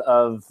gentleman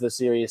of the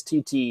series,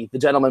 TT, the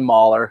gentleman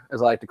mauler,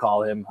 as I like to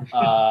call him.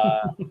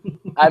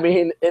 I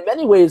mean, in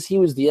many ways, he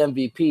was the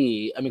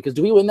MVP. I mean, because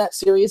do we win that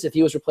series if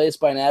he was replaced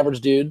by an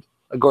average dude,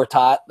 a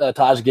Gortat,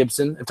 Taj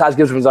Gibson? If Taj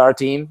Gibson was our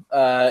team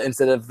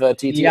instead of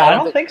TT? Yeah, I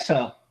don't think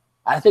so.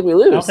 I think we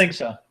lose. I don't think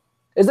so.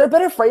 Is there a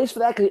better phrase for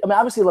that? I mean,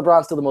 obviously,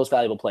 LeBron's still the most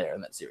valuable player in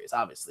that series.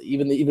 Obviously,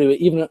 even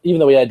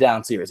though we had a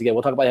down series. Again,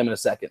 we'll talk about him in a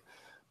second.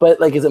 But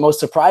like, is it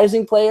most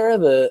surprising player,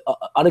 the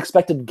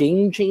unexpected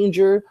game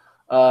changer?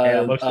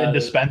 Most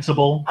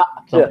indispensable.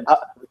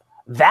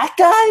 That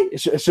guy?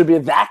 It should be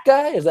that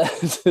guy? Is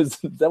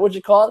that what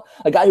you call it?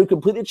 A guy who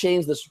completely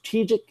changed the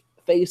strategic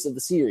face of the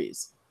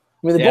series.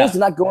 I mean, the Bulls did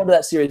not go into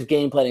that series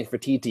game planning for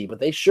TT, but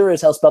they sure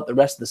as hell spent the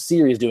rest of the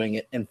series doing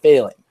it and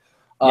failing.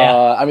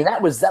 I mean,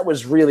 that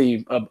was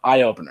really an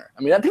eye-opener.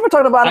 I mean, people are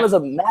talking about him as a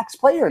max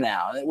player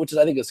now, which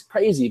I think is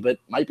crazy, but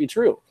might be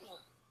true.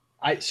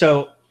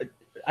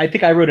 I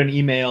think I wrote an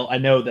email. I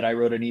know that I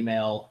wrote an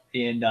email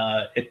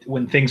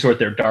when things were at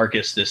their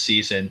darkest this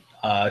season,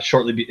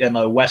 shortly in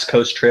the West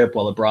Coast trip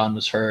while LeBron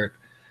was hurt.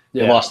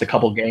 They lost a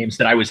couple games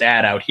that I was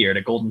at out here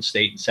to Golden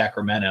State and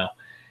Sacramento.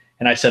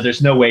 And I said,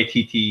 there's no way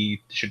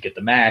TT should get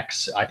the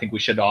max. I think we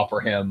should offer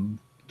him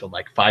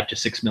like $5 to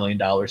 $6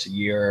 million a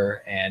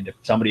year. And if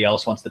somebody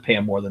else wants to pay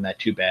him more than that,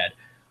 too bad.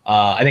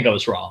 I think I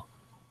was wrong.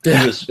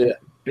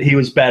 He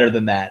was better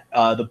than that.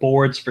 The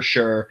boards for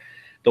sure.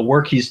 The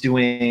work he's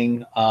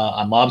doing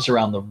on lobs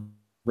around the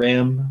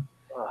rim,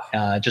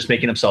 just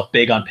making himself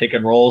big on pick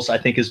and rolls, I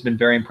think has been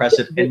very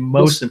impressive. And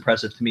most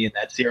impressive to me in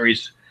that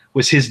series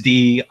was his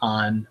D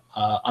on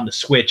the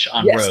switch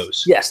on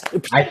Rose. Yes,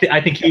 I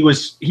think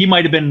he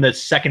might have been the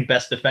second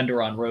best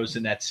defender on Rose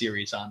in that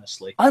series.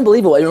 Honestly,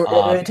 unbelievable.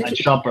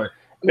 Shumpert,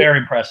 very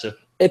impressive.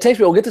 It takes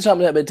me. We'll get to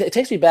something, but it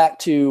takes me back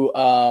to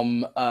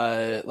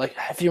like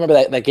if you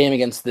remember that game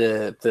against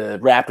the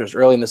Raptors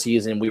early in the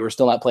season, we were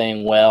still not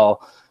playing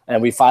well.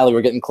 And we finally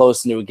were getting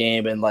close into a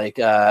game, and like,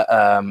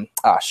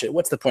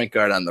 what's the point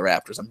guard on the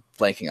Raptors? I'm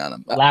blanking on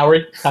him.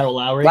 Kyle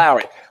Lowry.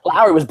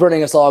 Lowry was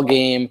burning us all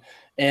game,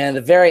 and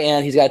at the very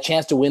end, he's got a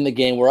chance to win the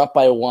game. We're up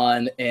by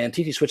 1, and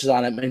TT switches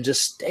on him and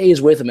just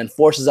stays with him and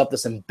forces up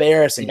this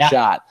embarrassing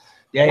shot.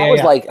 I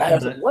was like,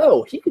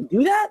 whoa, he can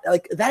do that?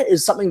 Like, that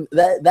is something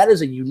that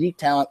is a unique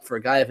talent for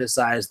a guy of his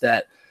size.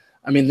 That,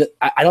 I mean,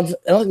 I don't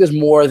think there's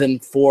more than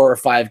 4 or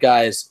 5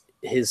 guys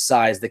his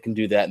size that can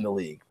do that in the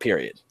league,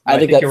 period. I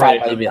think that 5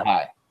 might even be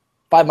high.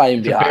 5 might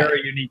even be high. It's a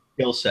very unique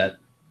skill set.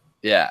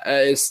 Yeah,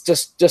 it's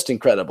just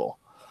incredible.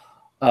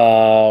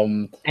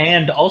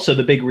 And also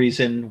the big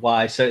reason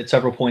why at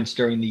several points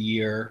during the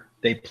year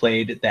they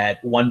played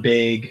that 1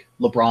 big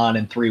LeBron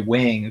and 3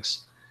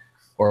 wings,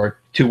 or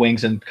 2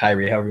 wings and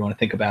Kyrie, however you want to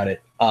think about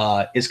it,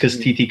 is because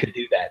TT could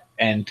do that.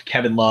 And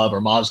Kevin Love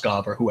or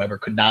Mozgov or whoever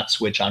could not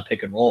switch on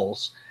pick and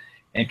rolls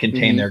and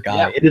contain their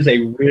guy. Yeah. It is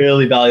a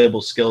really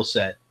valuable skill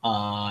set,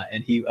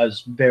 and I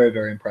was very,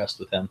 very impressed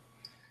with him.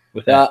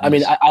 With that, I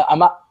mean, I'm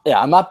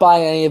not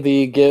buying any of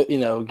the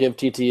give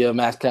TT a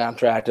max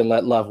contract and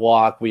let Love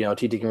walk.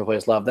 TT can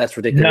replace Love. That's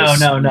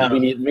ridiculous. No.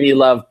 We need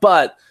Love.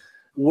 But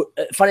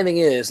funny thing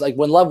is, like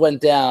when Love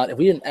went down, if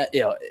we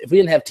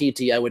didn't have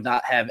TT, I would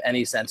not have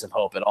any sense of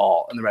hope at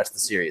all in the rest of the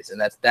series, and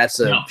that's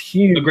a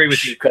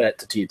huge credit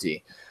to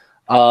TT.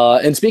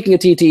 And speaking of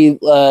TT,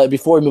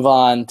 before we move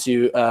on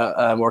to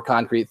more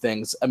concrete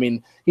things, I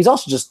mean, he's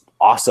also just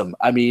awesome.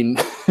 I mean,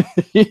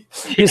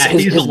 he's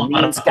a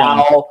lot of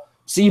fun.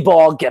 See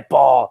ball, get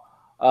ball.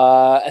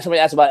 And somebody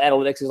asked about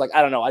analytics. He's like,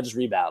 I don't know. I just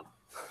rebound.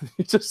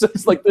 He's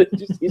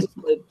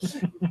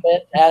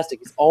fantastic.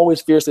 He's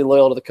always fiercely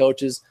loyal to the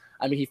coaches.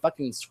 I mean, he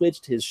fucking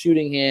switched his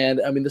shooting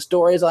hand. I mean, the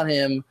stories on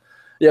him.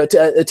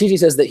 TT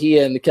says that he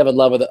and Kevin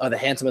Love are the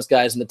handsomest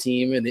guys in the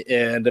team,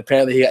 and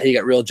apparently he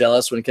got real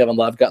jealous when Kevin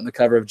Love got on the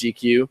cover of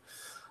GQ.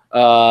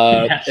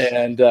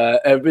 And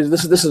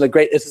this is a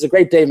great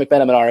Dave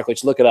McMenamin article. You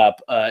should look it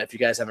up if you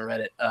guys haven't read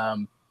it.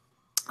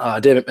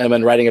 Dave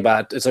McMenamin writing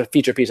about it's a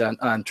feature piece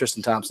on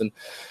Tristan Thompson,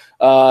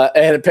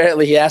 and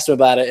apparently he asked him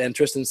about it, and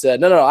Tristan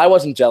said, "No, I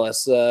wasn't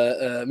jealous.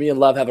 Me and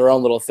Love have our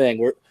own little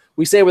thing.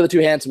 We say we're the 2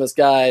 handsomest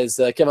guys.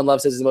 Kevin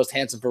Love says he's the most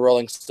handsome for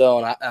Rolling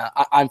Stone.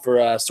 I'm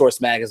for Source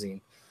Magazine."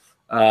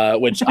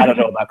 Which I don't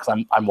know about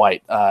because I'm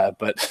white,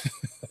 but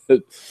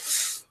you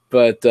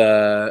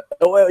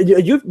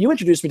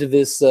introduced me to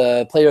this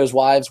Players'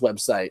 Wives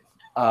website.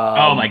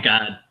 Oh my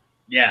God,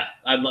 yeah.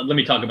 Let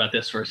me talk about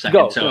this for a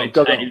second.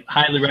 I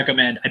highly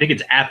recommend. I think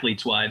it's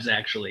Athletes' Wives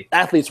actually.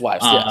 Athletes'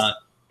 Wives. Yes.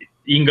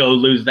 You can go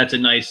lose. That's a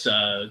nice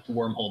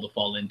wormhole to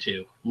fall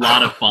into. A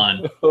lot of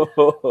fun.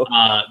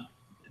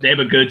 They have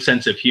a good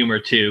sense of humor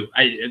too.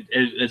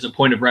 As a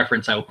point of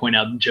reference, I will point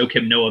out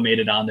Joakim Noah made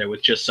it on there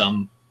with just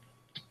some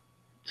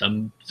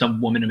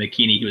woman in a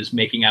bikini he was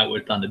making out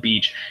with on the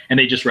beach, and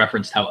they just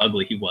referenced how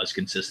ugly he was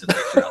consistently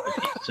throughout the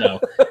beach. So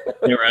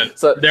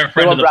they're a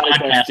friend of the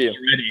podcast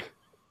already.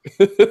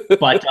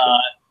 But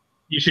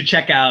You should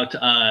check out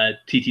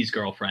TT's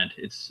girlfriend.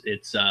 It's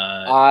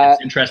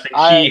interesting.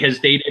 She has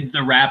dated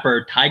the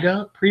rapper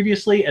Tyga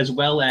previously, as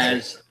well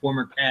as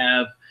former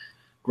Cav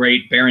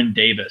great Baron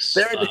Davis,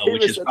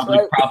 which is probably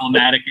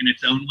problematic in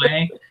its own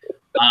way.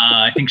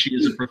 I think she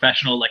is a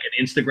professional, like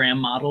an Instagram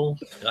model,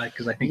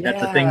 because I think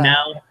that's a thing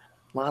now.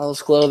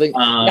 Models clothing.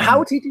 How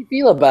would TT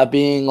feel about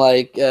being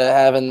like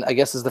having, I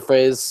guess is the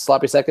phrase,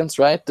 sloppy seconds,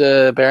 right?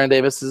 Baron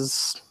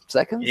Davis's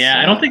seconds. Yeah,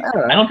 I don't think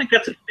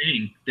that's a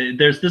thing.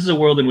 This is a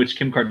world in which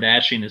Kim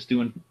Kardashian is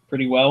doing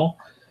pretty well.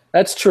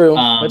 That's true.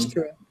 That's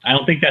true. I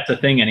don't think that's a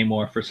thing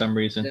anymore for some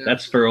reason. Yeah.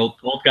 That's for old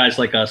guys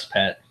like us,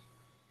 Pat.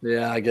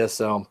 Yeah, I guess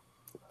so.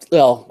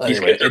 Well, anyway, these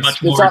kids are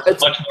much more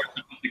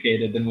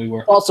sophisticated than we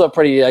were. Also, a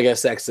pretty, I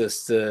guess,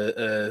 sexist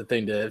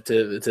thing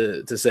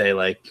to say,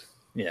 like,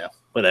 yeah,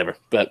 whatever.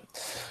 But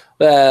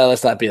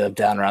let's not be a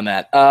downer on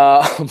that.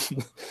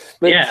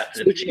 Yeah.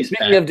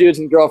 Speaking of dudes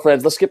and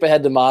girlfriends, let's skip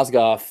ahead to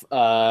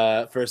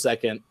Mozgov for a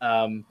second.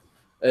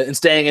 And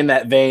staying in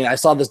that vein, I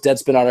saw this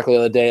Deadspin article the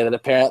other day that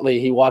apparently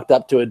he walked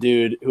up to a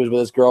dude who was with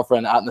his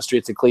girlfriend out in the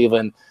streets of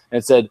Cleveland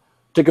and said,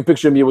 "Take a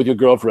picture of me with your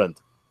girlfriend."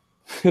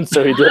 And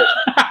so he did.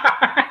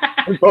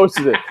 And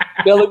posted it.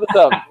 Yeah, look this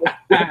up.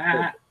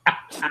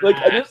 Like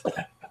I just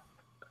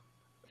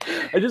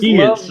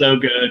he is so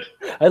good.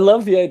 I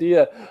love the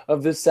idea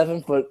of this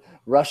 7-foot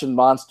Russian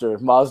monster,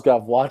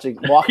 Mozgov, walking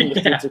the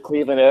streets of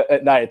Cleveland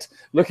at night,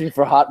 looking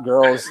for hot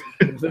girls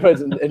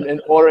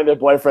and ordering their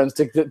boyfriends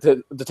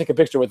to take a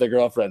picture with their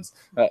girlfriends.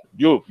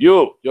 Your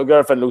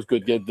girlfriend looks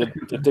good. Take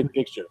a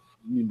picture.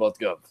 Me,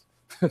 Mozgov.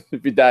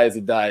 If he dies,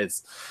 he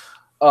dies.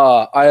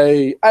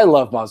 I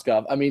love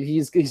Mozgov. I mean,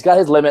 he's got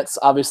his limits.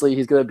 Obviously,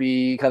 he's going to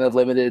be kind of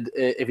limited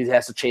if he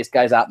has to chase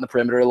guys out in the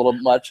perimeter a little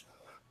much.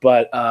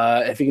 But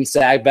if he can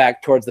sag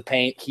back towards the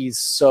paint, he's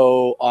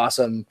so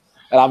awesome.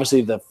 And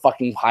obviously, the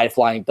fucking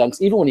high-flying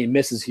dunks. Even when he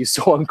misses, he's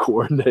so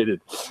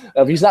uncoordinated.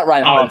 He's not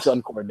Ryan Hall, he's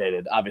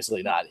uncoordinated.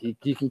 Obviously not.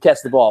 He can catch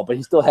the ball, but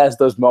he still has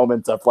those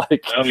moments of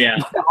like, oh yeah,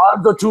 my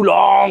arms are too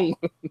long.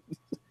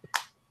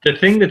 The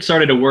thing that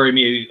started to worry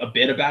me a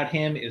bit about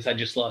him is I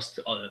just lost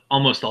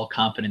almost all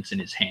confidence in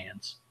his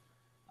hands.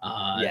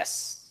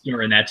 Yes.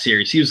 During that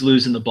series, he was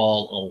losing the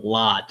ball a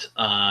lot.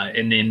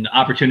 And in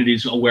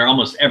opportunities where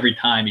almost every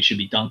time he should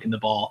be dunking the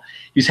ball,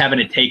 he's having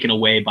it taken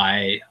away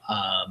by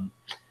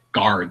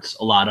guards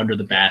a lot under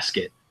the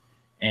basket.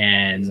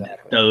 And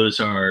those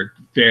are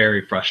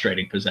very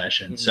frustrating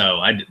possessions.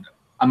 Mm-hmm. So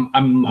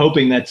I'm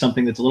hoping that's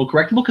something that's a little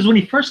correctable, because when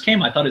he first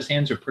came, I thought his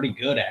hands were pretty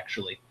good,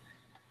 actually.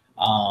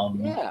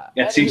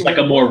 That seems like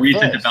a more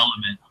recent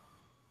development.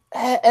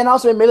 And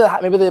also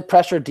maybe the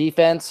pressure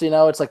defense,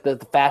 it's like the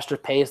faster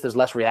pace. There's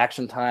less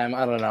reaction time.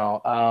 I don't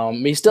know.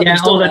 He's still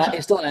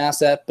an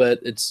asset, but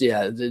it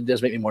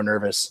does make me more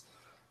nervous.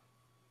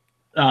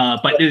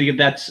 But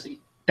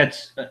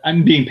that's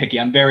I'm being picky.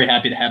 I'm very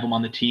happy to have him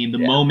on the team. The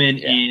moment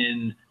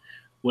in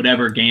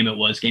whatever game it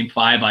was, game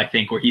 5, I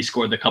think, where he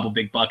scored the couple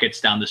big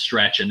buckets down the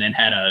stretch and then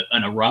had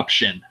an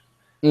eruption.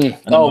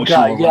 Oh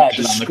God, yeah,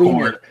 on the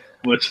court,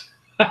 which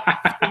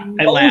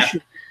I laughed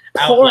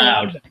out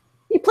loud.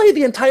 He played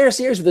the entire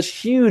series with this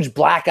huge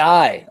black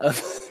eye.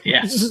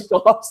 Yeah, this is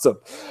awesome.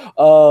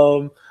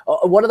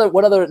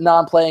 One other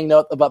non-playing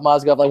note about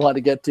Mozgov I wanted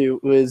to get to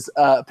was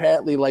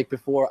apparently, like,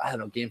 before, I don't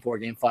know, game 4,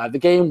 game 5,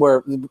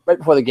 right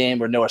before the game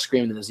where Noah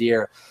screamed in his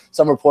ear,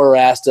 some reporter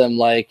asked him,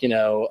 like,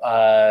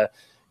 asked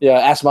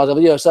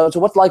Mozgov, so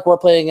what's it like we're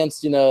playing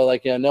against, Noah?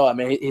 I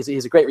mean,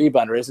 he's a great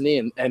rebounder, isn't he?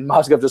 And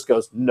Mozgov just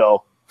goes,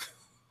 no.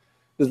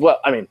 Is he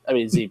like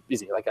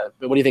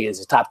what do you think? Is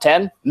he top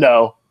 10?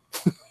 No.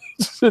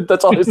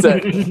 That's all he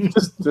said.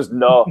 just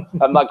no.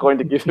 I'm not going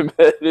to give him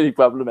any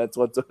compliments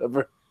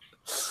whatsoever.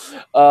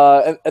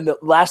 And the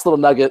last little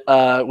nugget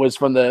was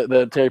from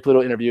the Terry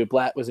Pluto interview.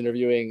 Blatt was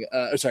interviewing.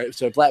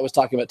 Blatt was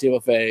talking about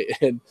Timofey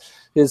and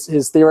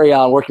his theory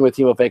on working with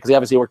Timofey, because he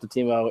obviously worked with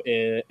Timo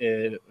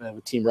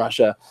with Team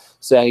Russia,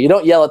 saying you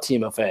don't yell at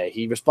Timofey.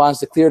 He responds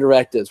to clear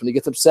directives. When he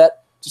gets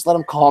upset, just let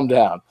him calm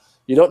down.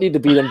 You don't need to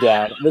beat him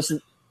down. This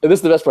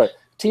is the best part.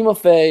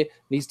 Timofey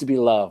needs to be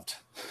loved.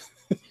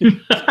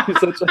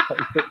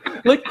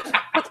 Like,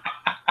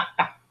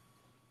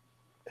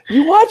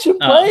 you watch him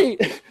play.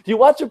 You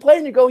watch him play,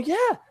 and you go, "Yeah,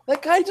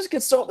 that guy just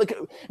gets so." Like,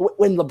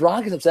 when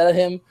LeBron gets upset at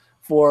him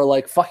for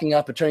like fucking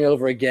up and turning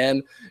over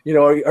again,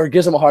 or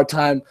gives him a hard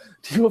time,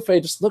 Timofey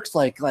just looks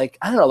like I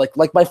don't know,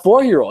 like my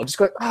 4-year-old, just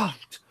going, "Oh,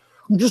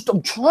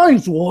 I'm trying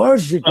so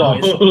hard, you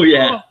guys." Oh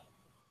yeah.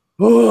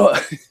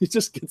 He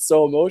just gets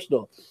so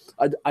emotional.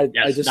 I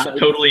just not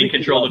totally in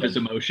control of his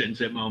emotions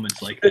at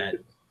moments like that.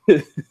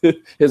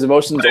 His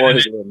emotions or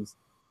his limbs.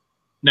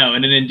 No,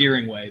 in an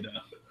endearing way, though.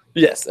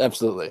 Yes,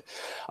 absolutely.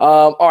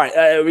 All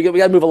right, we got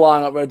to move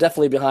along. We're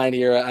definitely behind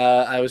here.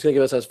 I was going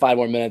to give us 5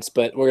 more minutes,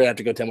 but we're going to have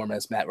to go 10 more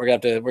minutes, Matt. We're going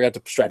to have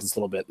to stretch this a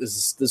little bit.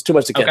 There's too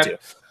much to get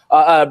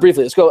to.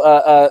 Briefly, let's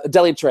go.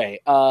 Deli Trey.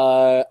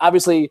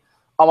 Obviously,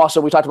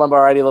 also we talked about him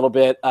already a little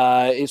bit.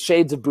 It's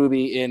shades of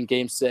Booby in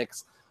Game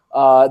 6.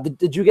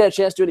 Did you get a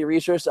chance to do any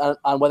research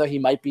on whether he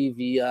might be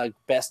the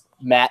best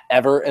Matt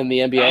ever in the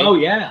NBA? Oh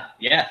yeah,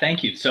 yeah.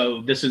 Thank you.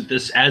 So this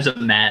as a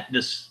Matt,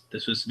 this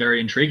was very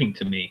intriguing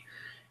to me,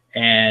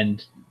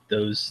 and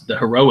the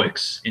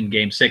heroics in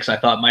Game 6 I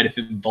thought might have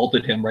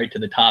vaulted him right to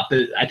the top.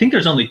 I think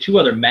there's only 2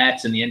 other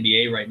Matts in the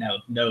NBA right now,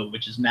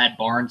 which is Matt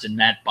Barnes and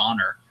Matt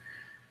Bonner.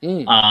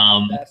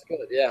 That's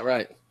good. Yeah,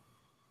 right.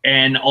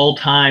 And all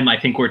time, I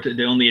think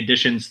the only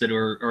additions that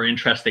are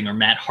interesting are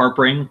Matt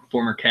Harpring,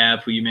 former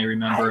Cav, who you may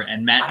remember,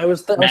 and Matt. I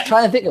was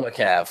trying to think of a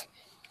Cav.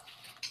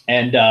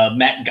 And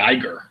Matt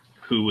Geiger,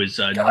 who was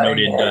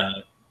noted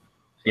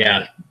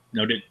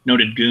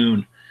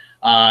goon.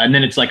 And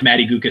then it's like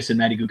Matty Gukas and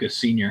Matty Gukas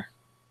Sr.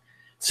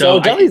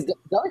 So Delhi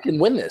can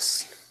win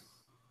this.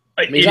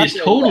 I mean, it is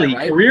totally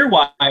right?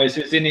 Career-wise.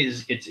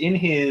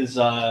 It's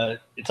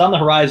on the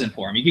horizon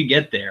for him. He could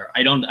get there.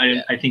 I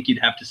think you'd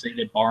have to say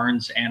that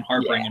Barnes and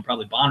Harpring and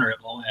probably Bonner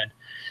have all had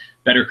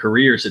better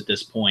careers at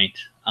this point.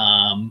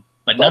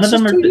 But none of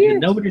them are.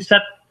 Nobody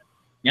set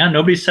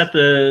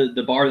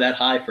the bar that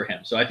high for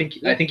him. So I think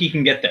he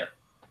can get there.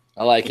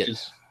 I like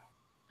it.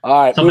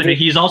 All right. Something that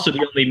he's also the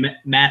only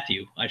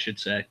Matthew, I should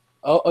say.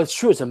 Oh, it's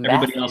true. It's a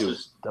Everybody Matthew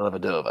else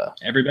Dellavedova.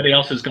 Everybody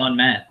else has gone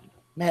Matt.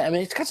 Man, I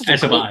mean, it's got such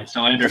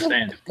so I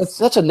understand. It's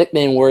such a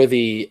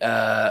nickname-worthy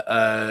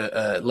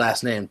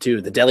last name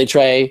too. The Deli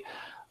Tray,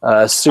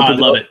 I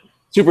love it.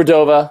 Super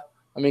Dova.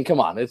 I mean, come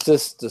on, it's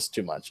just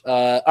too much.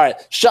 All right,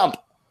 Shump.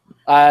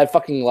 I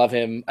fucking love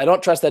him. I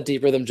don't trust that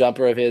deep rhythm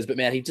jumper of his, but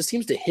man, he just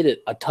seems to hit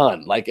it a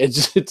ton. Like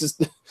it's just.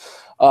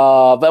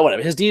 But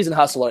whatever. His D's and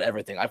hustle are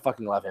everything. I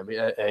fucking love him.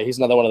 He's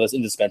another one of those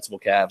indispensable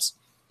Cavs.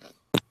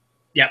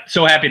 Yeah,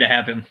 so happy to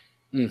have him.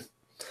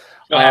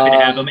 So happy to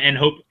have him, and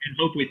hope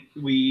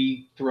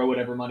we throw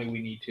whatever money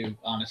we need to,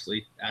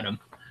 honestly, at him.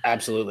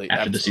 Absolutely.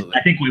 After the season,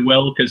 I think we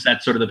will, because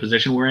that's sort of the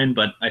position we're in.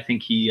 But I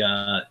think he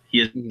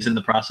is in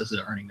the process of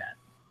earning that.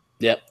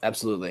 Yep,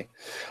 absolutely.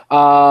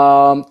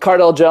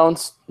 Cardell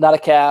Jones, not a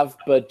Cav,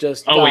 but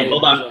just. Oh wait,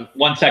 hold on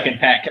 1 second,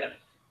 Pat.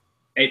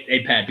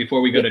 Hey, Pat.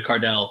 Before we go to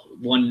Cardell,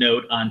 one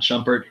note on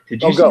Shumpert.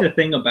 Did you see the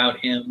thing about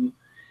him?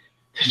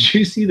 Did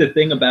you see the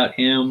thing about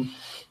him?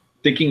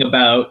 Thinking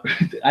about,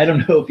 I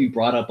don't know if he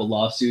brought up a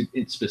lawsuit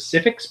in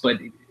specifics, but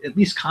at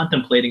least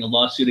contemplating a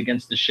lawsuit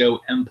against the show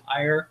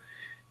Empire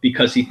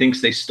because he thinks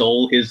they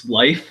stole his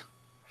life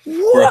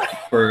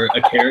for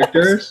a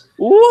characters.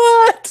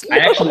 What? I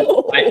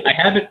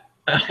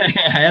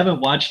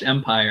haven't watched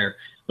Empire,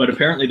 but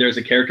apparently there's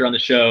a character on the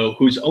show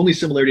whose only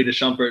similarity to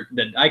Shumpert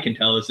that I can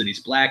tell is that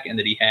he's black and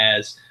that he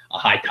has a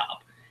high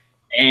top.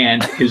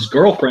 And his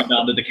girlfriend,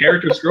 the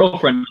character's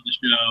girlfriend on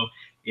the show,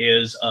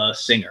 is a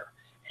singer.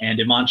 And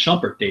Iman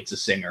Shumpert dates a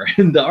singer.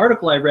 In the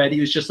article I read,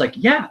 he was just like,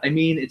 yeah, I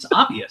mean, it's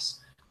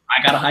obvious.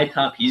 I got a high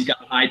top. He's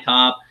got a high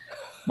top.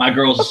 My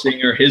girl's a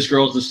singer. His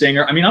girl's a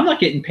singer. I mean, I'm not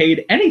getting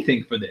paid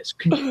anything for this.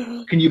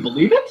 Can you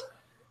believe it?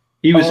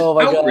 He was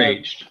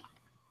outraged.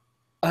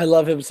 God. I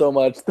love him so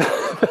much.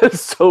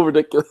 That's so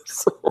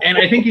ridiculous. And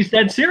I think he's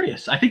dead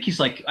serious. I think he's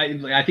like,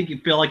 I think you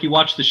feel like you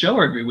watch the show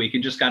every week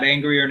and just got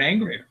angrier and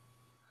angrier.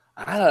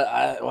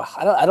 I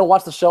don't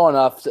watch the show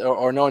enough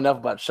or know enough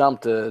about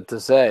Shump to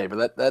say,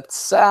 but that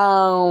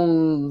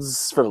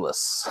sounds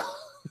frivolous.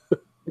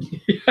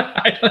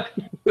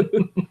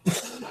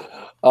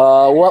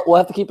 We'll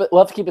have to keep an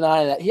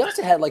eye on that. He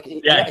also had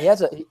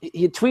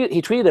he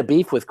tweeted a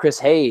beef with Chris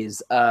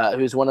Hayes,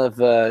 who's one of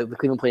the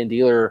Cleveland Plain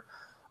Dealer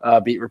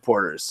beat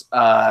reporters.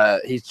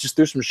 He just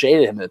threw some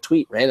shade at him in a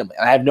tweet randomly.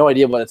 And I have no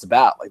idea what it's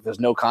about. Like,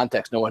 there's no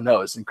context, no one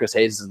knows, and Chris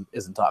Hayes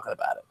isn't talking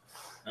about it.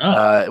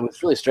 It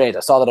was really strange. I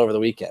saw that over the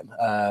weekend.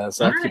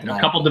 So a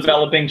couple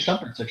developing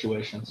Shumpert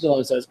situations. And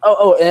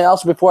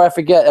also, before I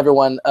forget,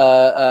 everyone,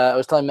 I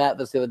was telling Matt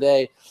this the other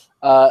day.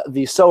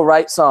 The So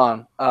Right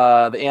song,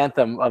 the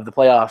anthem of the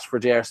playoffs for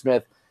J.R.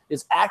 Smith,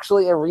 is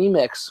actually a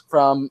remix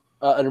from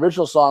an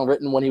original song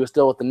written when he was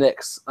still with the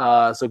Knicks.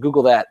 So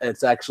Google that.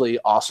 It's actually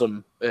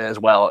awesome as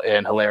well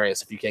and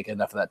hilarious if you can't get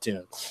enough of that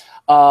tune.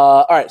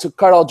 All right, so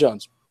Cardell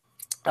Jones.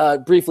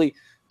 Briefly,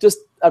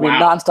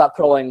 nonstop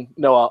trolling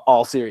Noah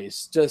all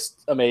series.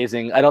 Just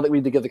amazing. I don't think we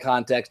need to give the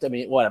context. I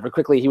mean, whatever.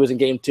 Quickly, he was in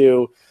Game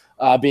 2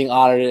 being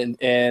honored,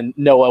 and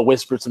Noah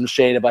whispered some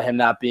shade about him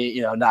not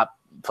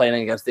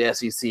playing against the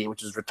SEC,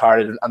 which is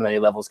retarded on many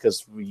levels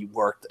because we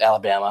worked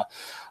Alabama.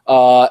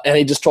 And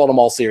he just trolled him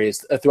all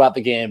series throughout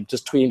the game,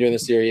 just tweeting during the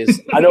series.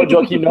 I know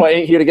Joakim Noah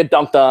ain't here to get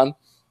dunked on.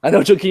 I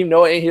know Joakim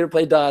Noah ain't here to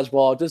play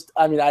dodgeball.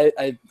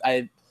 I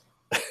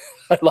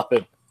love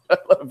him.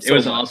 It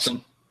was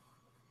awesome.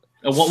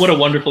 What a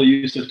wonderful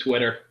use of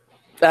Twitter.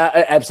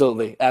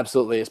 Absolutely.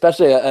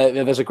 Especially,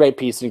 there's a great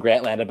piece in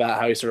Grantland about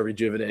how he sort of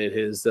rejuvenated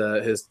his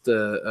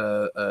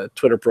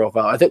Twitter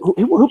profile. I think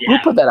who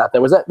put that out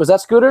there? Was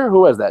that Scooter? Who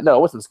was that? No, it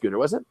wasn't Scooter.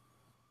 Was it?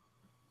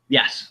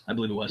 Yes, I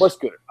believe it was. Was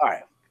Scooter? All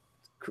right.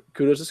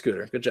 Kudos to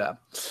Scooter. Good job.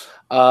 It's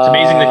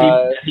amazing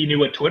that he knew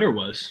what Twitter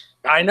was.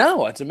 I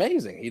know. It's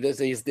amazing.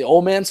 He's the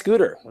old man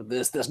Scooter with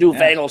this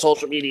newfangled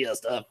social media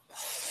stuff.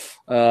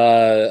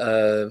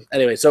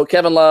 Anyway, so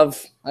Kevin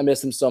Love, I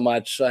miss him so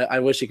much. I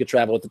wish he could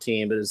travel with the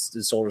team, but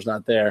his shoulder's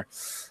not there.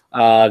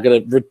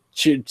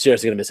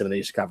 Seriously gonna miss him in the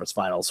Eastern Conference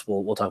Finals.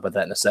 We'll talk about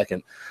that in a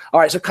second. All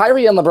right, so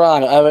Kyrie and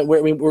LeBron.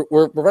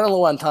 We're running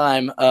low on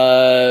time,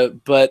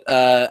 but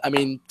I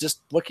mean,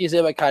 just what can you say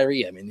about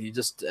Kyrie? I mean, he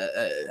just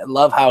I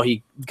love how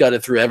he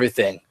gutted through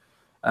everything.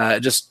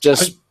 Just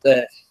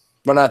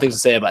run out of things to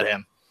say about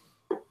him.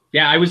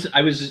 Yeah, I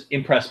was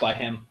impressed by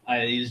him.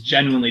 He's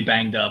genuinely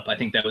banged up. I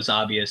think that was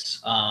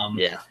obvious.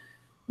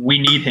 We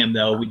need him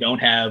though. We don't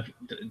have,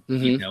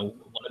 you know,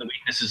 one of the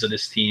weaknesses of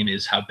this team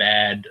is how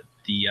bad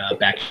the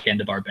back end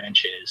of our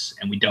bench is,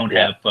 and we don't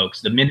have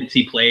folks. The minutes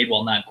he played,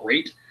 while not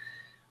great,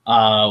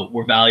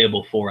 were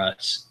valuable for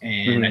us.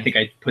 And I think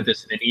I put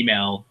this in an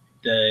email.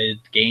 The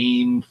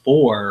game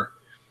 4,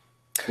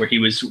 where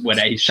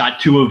he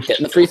shot 2 of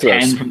 10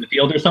 from the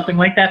field or something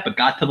like that, but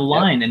got to the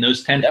line, and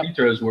those 10 free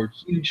throws were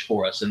huge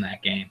for us in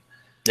that game.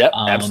 Yep,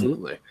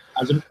 absolutely.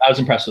 I was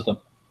impressed with him.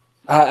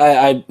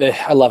 I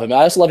love him.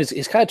 I also love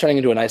he's kind of turning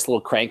into a nice little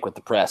crank with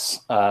the press.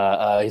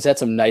 He's had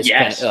some nice,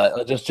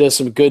 just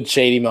some good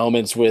shady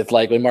moments with,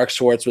 like, when Mark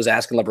Schwartz was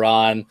asking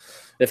LeBron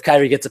if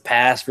Kyrie gets a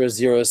pass for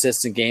 0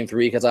 assists in Game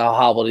 3 because of how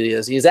hobbled he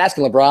is. He's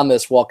asking LeBron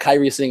this while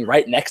Kyrie's sitting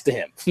right next to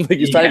him. Like,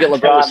 he's trying to get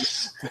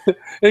LeBron,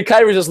 and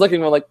Kyrie's just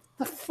looking at him like,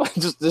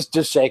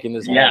 just shaking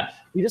his head.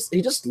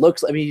 He just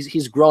looks. I mean,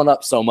 he's grown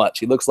up so much.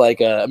 He looks like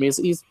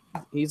he's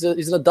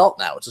an adult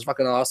now, which is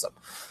fucking awesome.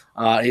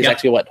 He's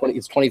actually what, 20?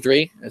 He's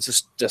 23.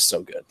 It's just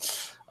so good.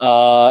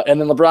 And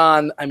then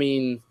LeBron. I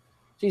mean,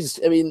 Jesus.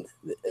 I mean,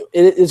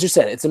 as you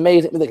said, it's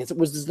amazing. Like,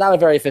 it's not a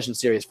very efficient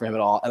series for him at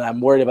all, and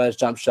I'm worried about his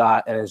jump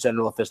shot and his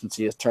general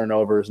efficiency, his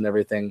turnovers and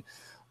everything.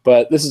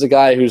 But this is a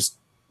guy who's,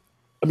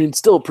 I mean,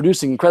 still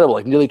producing incredible,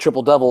 like nearly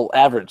triple-double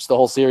average the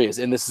whole series,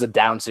 and this is a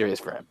down series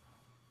for him.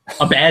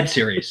 A bad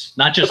series,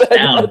 not just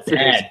down,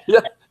 bad.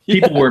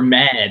 People were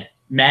mad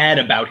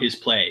about his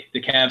play.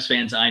 The Cavs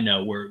fans I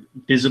know were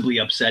visibly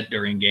upset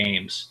during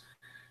games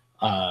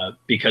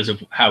because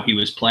of how he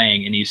was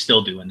playing, and he's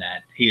still doing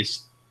that.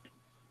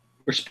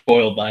 We're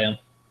spoiled by him.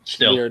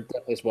 Still, we're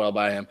definitely spoiled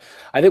by him.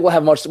 I think we'll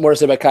have much more to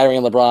say about Kyrie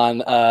and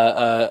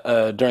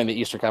LeBron during the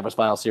Eastern Conference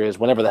Final Series,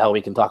 whenever the hell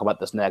we can talk about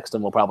this next,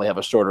 and we'll probably have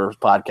a shorter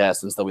podcast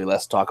since there'll be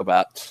less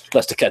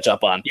to catch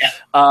up on. Yeah.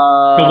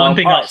 The one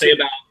thing I'll say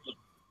about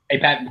Hey,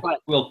 Pat,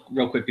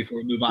 real quick before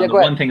we move on. The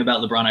one thing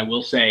about LeBron I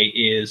will say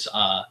is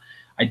I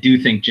do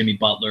think Jimmy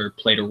Butler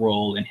played a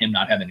role in him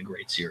not having a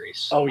great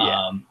series. Oh,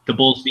 yeah. The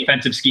Bulls'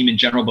 defensive scheme in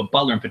general, but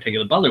Butler in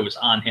particular. Butler was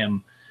on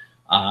him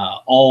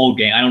all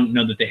game. I don't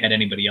know that they had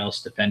anybody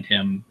else defend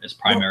him as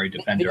primary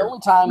defender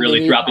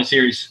really throughout the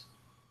series.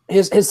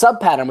 His sub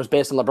pattern was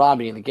based on LeBron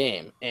being in the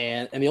game,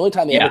 and the only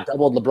time they ever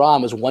doubled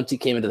LeBron was once he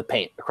came into the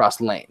paint across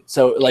the lane.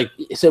 So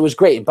it was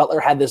great. Butler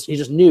had this. He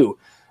just knew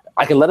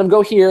I can let him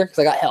go here because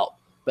I got help.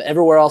 But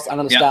everywhere else, I'm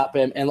going to stop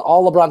him. And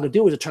all LeBron could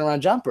do was a turnaround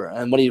jumper.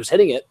 And when he was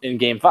hitting it in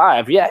Game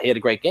 5, he had a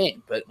great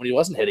game. But when he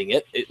wasn't hitting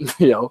it,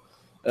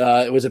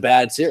 it was a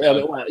bad series. I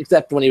mean,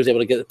 except when he was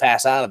able to get the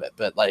pass out of it.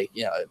 But,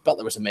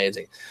 Butler was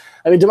amazing.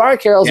 I mean, DeMar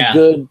Carroll's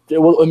good.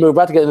 We're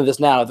about to get into this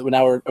now.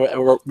 Now we're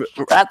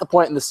at the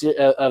point in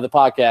of the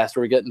podcast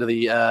where we get into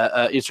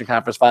the Eastern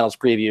Conference Finals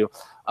preview.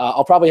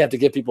 I'll probably have to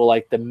give people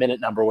like the minute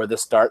number where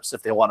this starts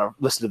if they want to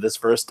listen to this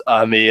first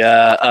on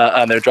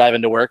their drive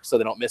into work so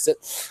they don't miss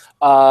it.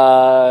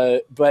 I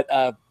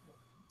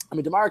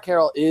mean, DeMar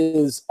Carroll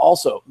is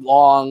also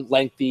long,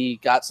 lengthy,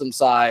 got some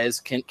size,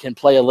 can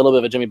play a little bit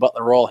of a Jimmy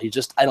Butler role. I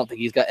don't think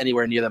he's got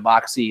anywhere near the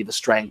moxie, the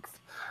strength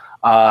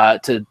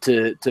to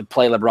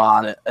play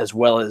LeBron as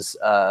well as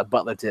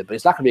Butler did. But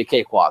it's not going to be a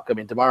cakewalk. I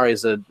mean, DeMar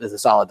is a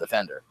solid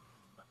defender.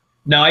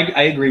 No,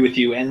 I agree with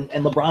you. And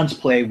LeBron's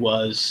play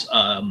was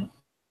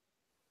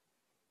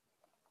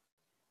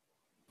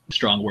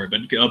strong word,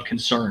 but of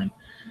concern.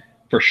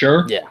 For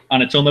sure,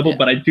 on its own level,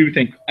 but I do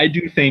think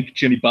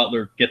Jimmy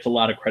Butler gets a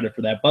lot of credit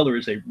for that. Butler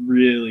is a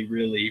really,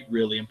 really,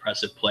 really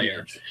impressive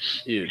player.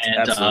 Huge.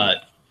 And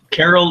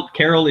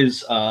Carroll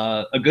is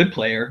a good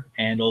player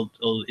and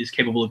is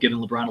capable of giving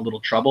LeBron a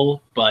little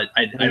trouble, but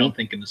I don't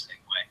think in the same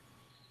way.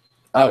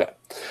 Okay.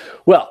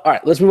 Well, all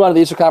right. Let's move on to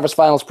the Eastern Conference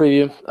Finals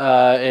preview.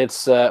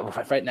 It's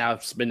right now.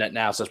 It's midnight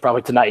now, so it's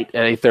probably tonight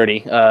at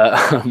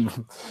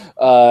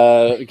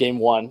 8:30. Game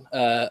 1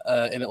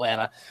 in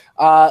Atlanta.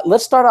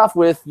 Let's start off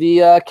with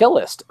the kill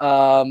list.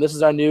 This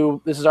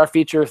is our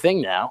feature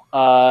thing now.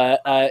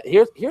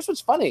 Here's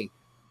what's funny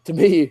to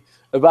me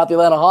about the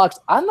Atlanta Hawks.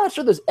 I'm not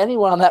sure there's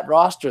anyone on that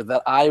roster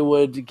that I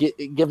would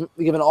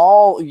given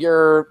all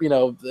your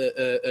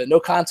no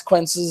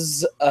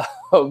consequences,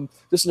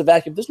 just in a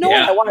vacuum. There's no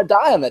one I want to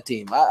die on that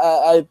team.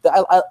 I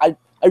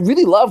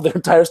really love their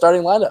entire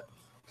starting lineup.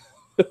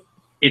 I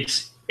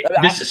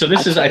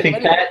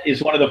think that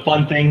is one of the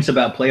fun things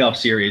about playoff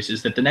series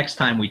is that the next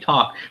time we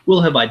talk,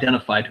 we'll have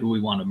identified who we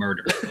want to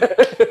murder.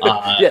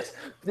 Yes,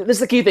 this is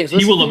the key thing. So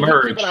he will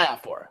emerge. Keep an eye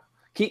out for.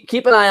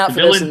 Keep an eye out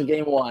for this in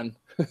Game 1.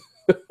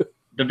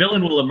 The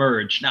villain will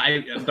emerge. Now,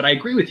 but I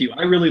agree with you.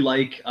 I really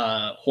like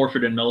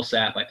Horford and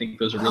Millsap. I think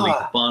those are really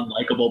fun,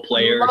 likable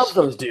players. I love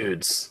those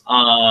dudes.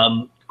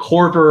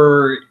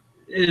 Korver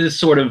is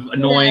sort of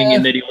annoying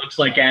in that he looks looks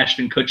like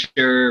Ashton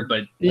Kutcher,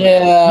 but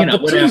yeah, you know,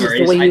 but whatever. Jesus,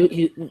 the way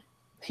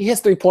he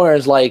hits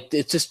 3-pointers, like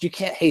it's just, you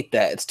can't hate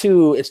that. It's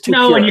too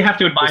No, pure. and you have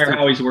to admire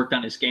how he's worked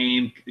on his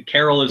game.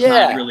 Carroll is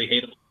not really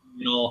hateable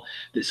at all.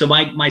 So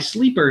my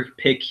sleeper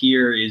pick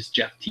here is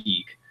Jeff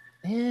Teague.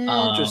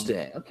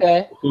 Interesting.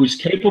 Okay. Who's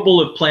capable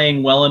of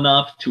playing well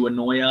enough to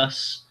annoy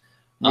us.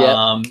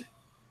 Yeah.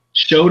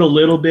 Showed a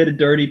little bit of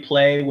dirty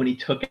play when he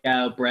took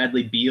out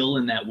Bradley Beal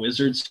in that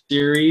Wizards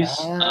series.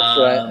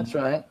 That's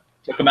right.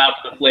 Took him out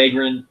for the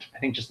flagrant, I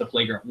think just the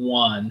flagrant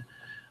one.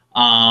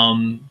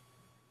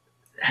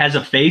 Has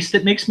a face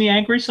that makes me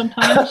angry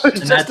sometimes. I was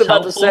just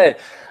about to say.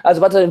 I was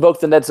about to invoke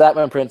the Ned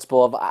Zapman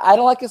principle of I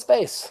don't like his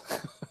face.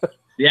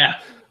 Yeah.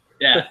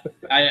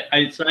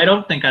 I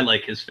don't think I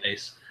like his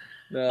face.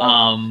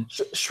 No.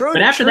 Schroeder,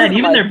 but after that,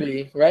 even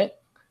there, right?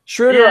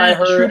 Schroeder, I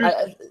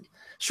heard.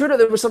 Schroeder,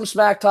 there was some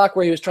smack talk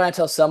where he was trying to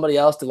tell somebody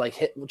else to like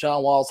hit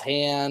John Wall's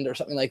hand or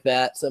something like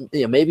that. So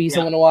maybe he's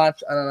someone to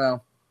watch. I don't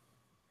know.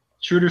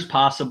 Schroeder's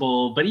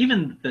possible, but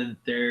even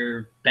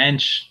their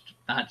bench,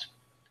 not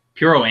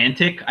Puro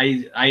Antic.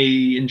 I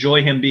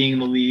enjoy him being in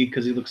the league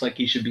because he looks like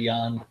he should be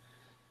on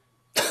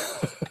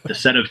the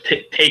set of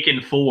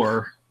Taken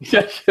 4.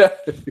 Yeah,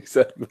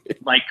 exactly.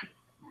 Like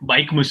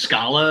Mike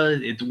Muscala,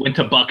 it went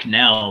to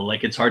Bucknell.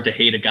 Like, it's hard to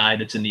hate a guy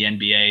that's in the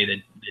NBA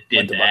that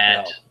did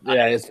that.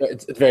 Yeah,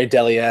 it's very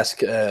Deli-esque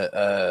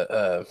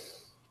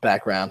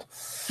background.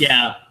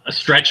 Yeah, a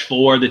stretch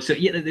 4.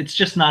 It's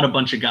just not a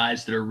bunch of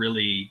guys that are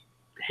really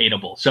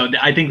hateable. So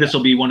I think this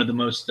will be one of the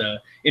most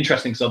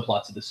interesting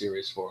subplots of the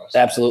series for us.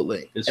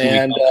 Absolutely. This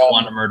and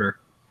Quantum Murder.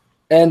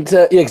 And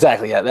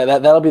exactly, yeah,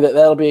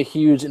 that'll be a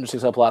huge interesting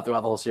subplot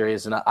throughout the whole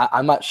series. And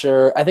I'm not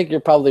sure. I think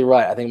you're probably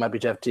right. I think it might be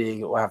Jeff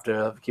Teague. We'll have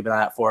to keep an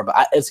eye out for.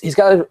 But he's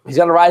got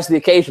to rise to the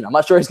occasion. I'm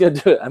not sure he's going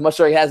to do it. I'm not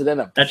sure he has it in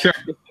him. That's right.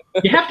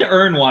 You have to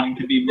earn wanting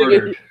to be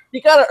murdered.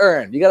 You got to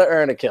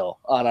earn a kill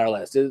on our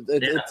list.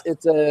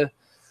 It's an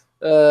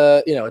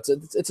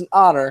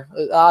honor,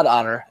 an odd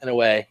honor in a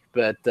way.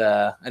 But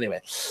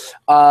anyway,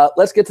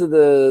 let's get to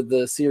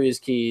the series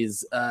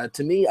keys.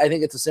 To me, I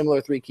think it's a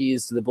similar 3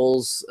 keys to the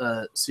Bulls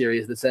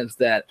series, in the sense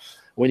that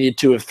we need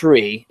 2 of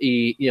 3.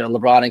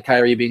 LeBron and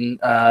Kyrie being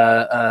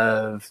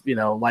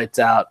lights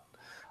out.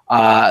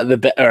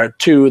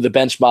 2, the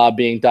bench mob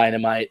being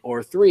dynamite,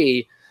 or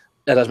 3,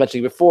 as I was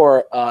mentioning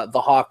before,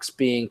 the Hawks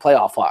being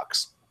playoff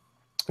Hawks,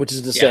 which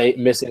is to say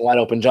missing wide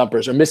open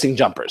jumpers or missing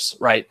jumpers,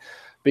 right?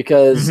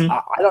 Because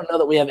I don't know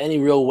that we have any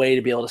real way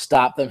to be able to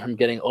stop them from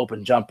getting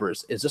open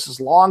jumpers. It's just as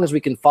long as we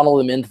can funnel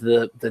them into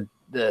the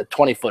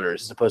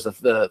 20-footers as opposed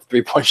to the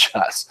 3-point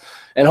shots,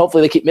 and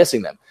hopefully they keep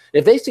missing them.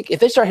 If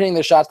they start hitting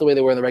their shots the way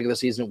they were in the regular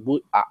season,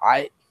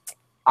 I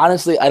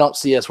honestly don't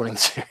see us winning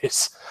the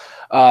series.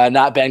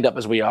 Not banged up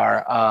as we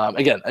are.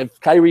 Again, if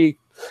Kyrie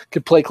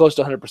could play close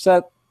to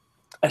 100%,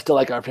 I still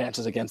like our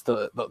chances against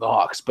the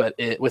Hawks, but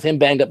with him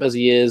banged up as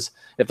he is,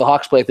 if the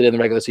Hawks play it in the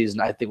regular season,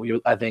 I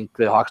think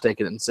the Hawks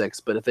take it in 6.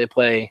 But if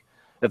the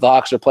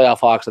Hawks are playoff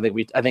Hawks, I think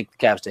the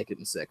Cavs take it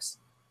in 6.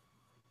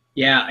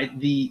 Yeah,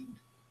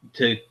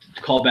 to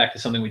call back to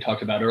something we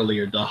talked about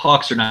earlier, the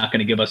Hawks are not going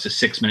to give us a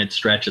 6-minute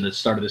stretch at the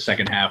start of the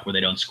second half where they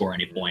don't score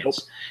any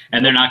points,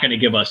 and they're not going to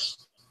give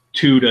us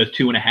 2 to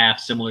 2.5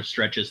 similar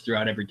stretches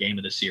throughout every game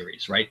of the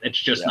series. Right? That's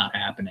just not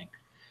happening.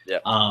 Yeah.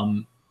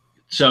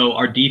 So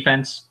our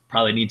defense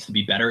probably needs to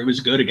be better. It was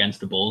good against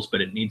the Bulls, but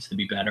it needs to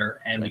be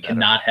better. And we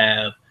cannot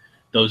have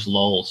those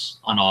lulls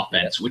on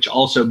offense, which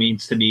also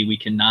means to me we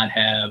cannot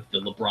have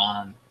the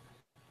LeBron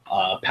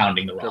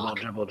pounding the rock.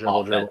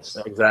 Dribble.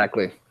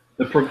 Exactly.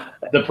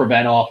 The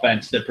prevent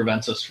offense that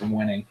prevents us from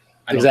winning.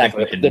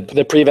 Exactly.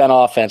 The prevent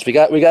offense. We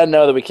got to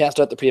know that we can't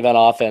start the prevent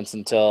offense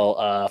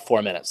until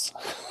 4 minutes.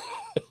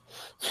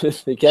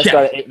 We can't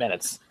start at 8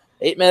 minutes.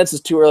 8 minutes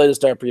is too early to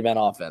start prevent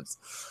offense.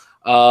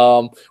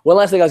 One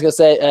last thing I was going to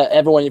say,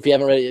 everyone, if you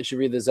haven't read it, you should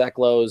read the Zach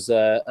Lowe's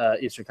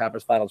Eastern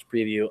Conference Finals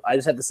preview. I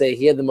just have to say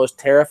he had the most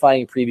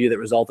terrifying preview that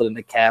resulted in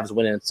the Cavs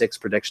winning in 6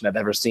 prediction I've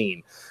ever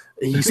seen.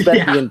 He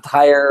spent the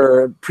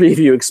entire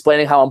preview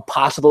explaining how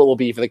impossible it will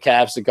be for the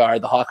Cavs to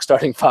guard the Hawks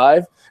starting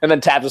 5, and then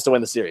tapped us to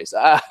win the series.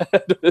 I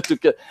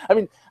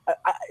mean,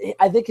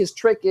 I think his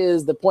trick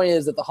is, the point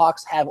is that the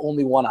Hawks have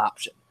only one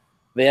option.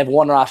 They have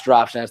one roster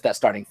option, and it's that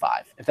starting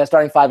 5. If that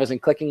starting 5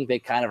 isn't clicking, they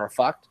kind of are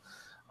fucked.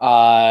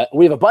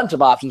 We have a bunch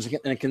of options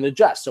and can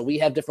adjust. So we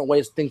have different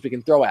things we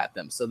can throw at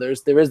them. So there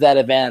is that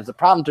advantage. The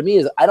problem to me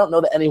is I don't know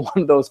that any one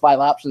of those 5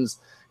 options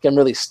can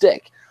really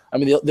stick. I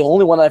mean, the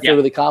only one that I feel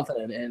really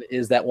confident in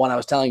is that one I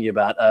was telling you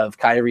about of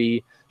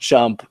Kyrie,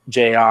 Shump,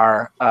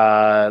 JR,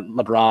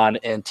 LeBron,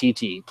 and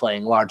TT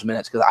playing large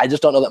minutes, because I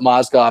just don't know that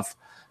Mozgov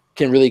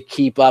can really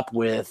keep up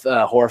with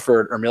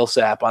Horford or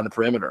Millsap on the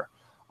perimeter.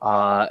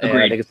 And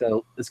I think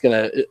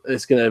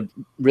it's gonna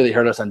really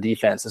hurt us on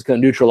defense. It's gonna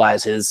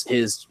neutralize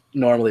his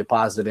normally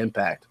positive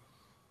impact.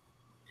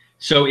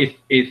 So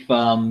if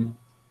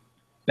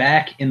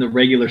back in the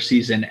regular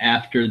season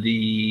after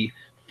the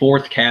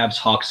 4th Cavs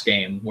Hawks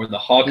game, where the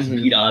Hawks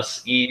beat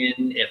us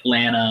in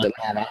Atlanta,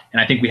 and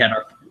I think we had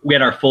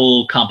our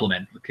full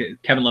complement.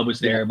 Kevin Love was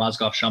there,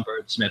 Mozgov,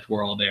 Shumpert, Smith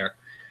were all there.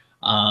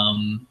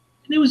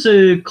 it was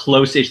a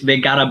close-ish. They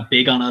got up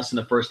big on us in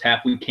the first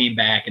half. We came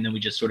back, and then we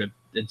just sort of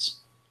it's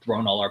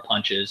thrown all our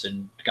punches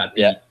and got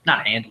beat,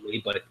 not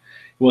handily, but it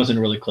wasn't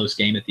a really close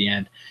game at the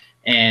end.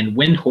 And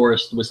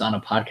Windhorst was on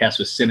a podcast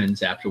with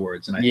Simmons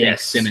afterwards, and I think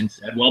Simmons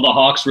said, well, the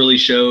Hawks really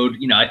showed,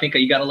 I think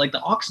you got to like the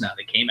Hawks now.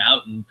 They came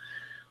out and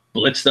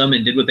blitzed them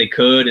and did what they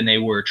could, and they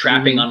were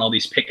trapping on all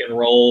these pick and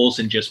rolls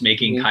and just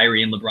making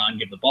Kyrie and LeBron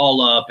give the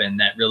ball up, and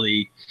that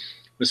really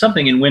was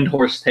something. And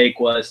Windhorst's take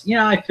was,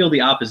 I feel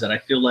the opposite. I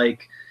feel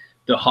like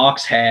the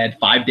Hawks had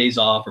 5 days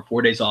off or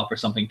 4 days off or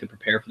something to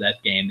prepare for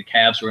that game. The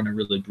Cavs were in a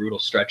really brutal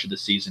stretch of the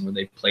season where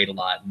they played a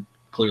lot and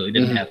clearly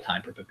didn't have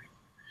time for preparing.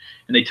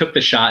 And they took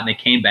the shot and they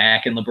came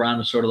back, and LeBron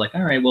was sort of like,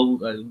 all right, well,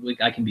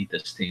 I can beat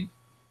this team.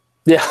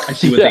 Yeah. I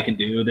see what they can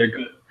do. They're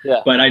good.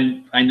 Yeah. But I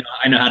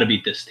know how to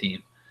beat this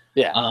team.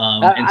 Yeah.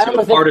 And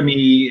so part of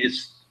me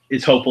is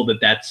hopeful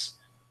that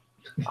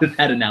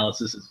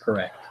analysis is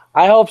correct.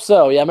 I hope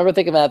so. Yeah, I remember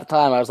thinking that at the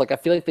time. I was like, I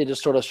feel like they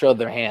just sort of showed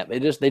their hand. They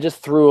just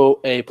threw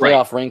a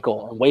playoff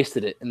wrinkle and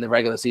wasted it in the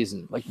regular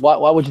season. Like,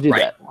 why would you do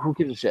that? Who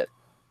gives a shit?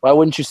 Why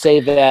wouldn't you say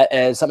that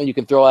as something you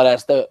can throw out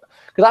as the –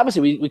 because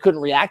obviously we couldn't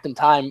react in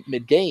time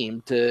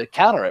mid-game to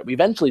counter it. We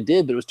eventually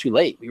did, but it was too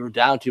late. We were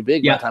down too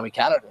big by the time we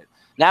countered it.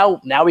 Now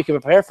we can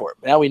prepare for it.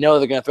 Now we know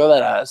they're going to throw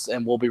that at us,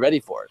 and we'll be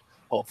ready for it,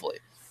 hopefully.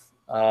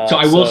 So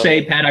I will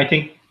say, Pat, I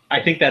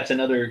think that's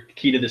another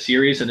key to the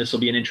series, and this will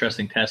be an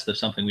interesting test of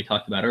something we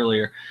talked about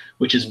earlier,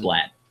 which is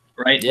Blatt,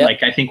 right? Yep.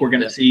 Like I think we're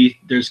going to see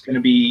it's going to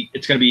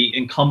be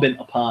incumbent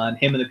upon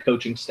him and the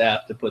coaching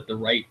staff to put the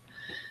right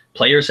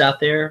players out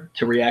there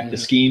to react to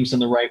schemes in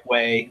the right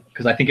way,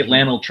 because I think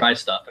Atlanta will try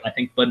stuff, and I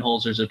think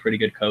Budenholzer's a pretty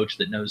good coach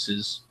that knows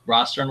his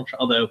roster.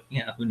 Although,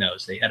 who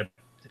knows? They've had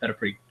a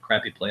pretty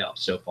crappy playoff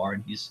so far,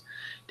 and he's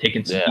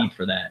taken some heat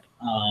for that.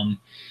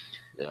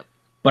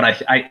 But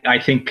I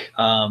think,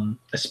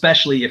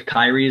 especially if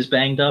Kyrie is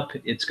banged up,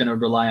 it's going to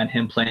rely on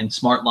him playing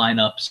smart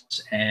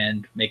lineups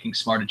and making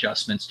smart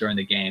adjustments during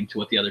the game to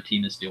what the other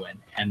team is doing.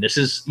 And this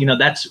is,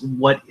 that's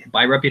what,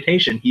 by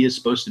reputation, he is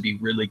supposed to be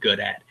really good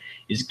at,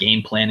 is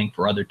game planning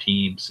for other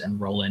teams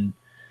and rolling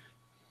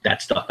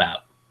that stuff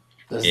out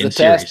in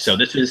series. So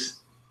this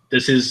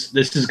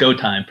is go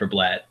time for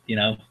Blatt.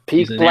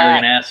 He's an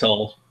arrogant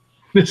asshole.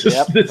 This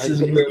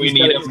is where we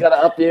need him. He's got to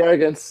up the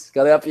arrogance.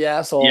 Got to up the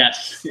asshole.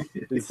 Yes,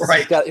 He's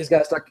got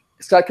to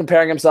start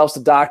comparing himself to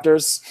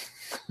doctors.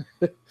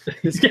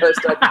 He's got to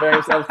start comparing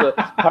himself to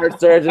heart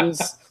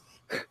surgeons,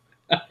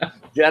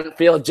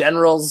 field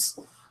generals.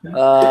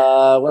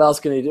 What else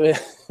can he do?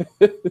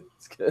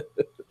 The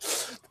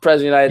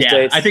President of the United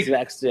States. I think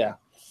next. Yeah.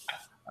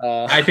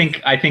 I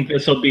think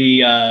this will be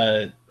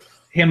him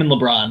and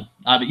LeBron.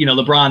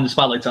 LeBron. The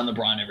spotlight's on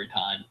LeBron every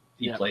time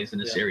he plays in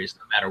the series,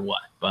 no matter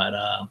what.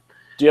 But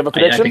do you have a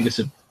prediction? I think this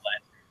is.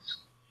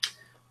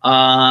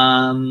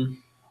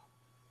 I'm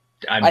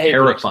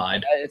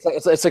terrified.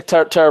 It's a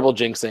terrible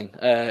jinxing.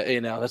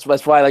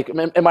 That's why, like,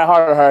 in my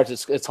heart of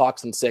hearts, it's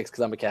Hawks in 6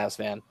 because I'm a Cavs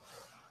fan.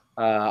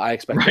 I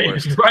expect the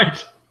worst.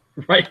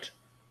 Right.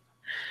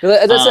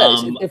 As I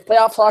said, if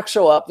playoff Hawks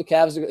show up,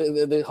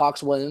 the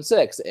Hawks win in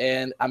 6,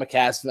 and I'm a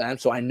Cavs fan,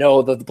 so I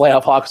know that the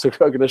playoff Hawks are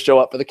going to show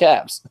up for the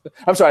Cavs.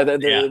 I'm sorry,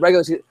 the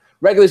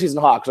regular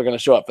season Hawks are going to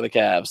show up for the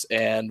Cavs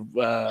and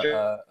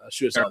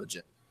shoot us out of the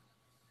gym.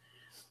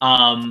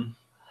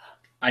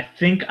 I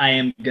think I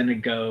am going to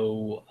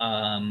go.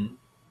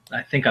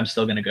 I think I'm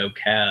still going to go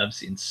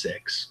Cavs in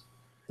 6.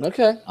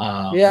 Okay.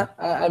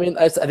 I think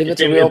that's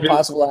a real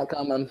possible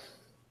outcome.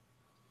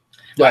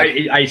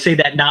 I say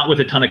that not with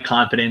a ton of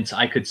confidence.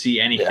 I could see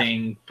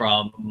anything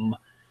from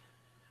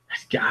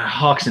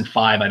Hawks in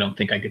 5. I don't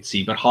think I could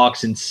see, but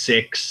Hawks in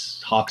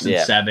 6, Hawks in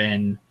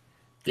 7,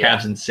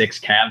 Cavs in 6,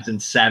 Cavs in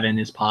 7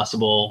 is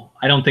possible.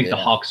 I don't think the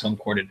Hawks home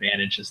court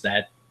advantage is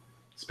that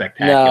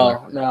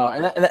spectacular. No,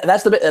 and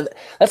that's the bit.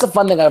 That's a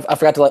fun thing I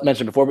forgot to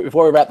mention before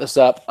we wrap this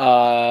up.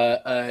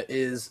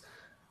 Is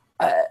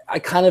I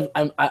kind of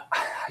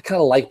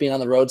like being on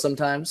the road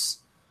sometimes.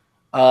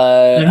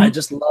 I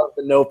just love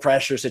the no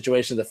pressure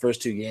situation of the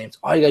first 2 games.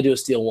 All you gotta do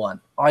is steal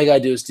one.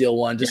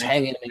 Just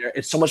hang in there.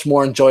 It's so much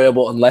more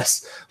enjoyable and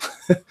less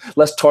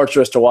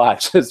torturous to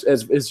watch,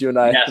 as you and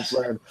I have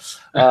learned.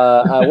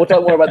 We'll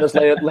talk more about this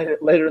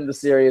later in the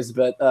series.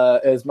 But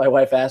as my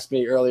wife asked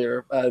me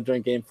earlier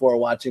during Game 4,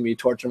 watching me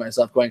torture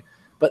myself, going,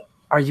 "But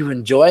are you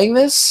enjoying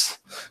this?"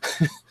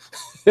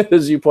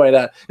 As you pointed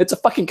out, it's a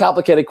fucking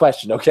complicated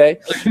question. Okay.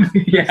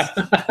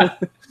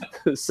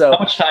 So how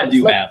much time do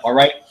you have? All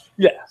right.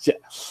 Yeah.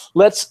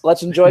 Let's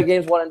enjoy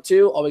games 1 and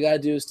 2. All we gotta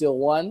do is steal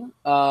 1,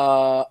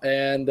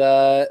 and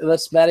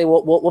Maddie.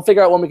 We'll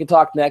figure out when we can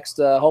talk next.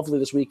 Hopefully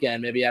this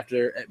weekend, maybe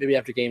after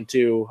game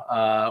 2,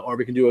 or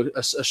we can do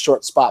a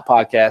short spot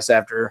podcast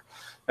after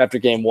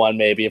game 1,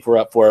 maybe if we're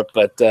up for it.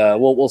 But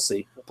we'll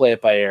see. We'll play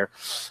it by ear.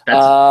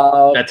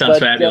 That sounds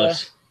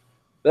fabulous.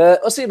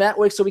 Let's see, Matt.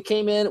 So we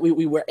came in.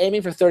 We were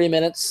aiming for 30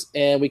 minutes,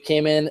 and we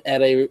came in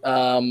at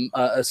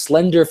a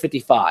slender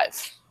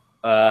 55.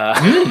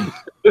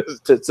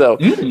 So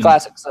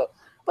classic. So,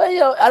 But,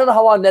 I don't know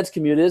how long Ned's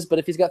commute is, but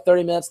if he's got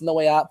 30 minutes on the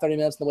way out, 30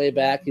 minutes on the way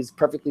back, he's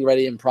perfectly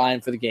ready and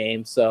primed for the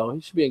game. So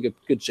he should be in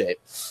good shape.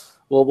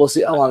 We'll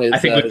see how long it is. I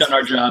think we've done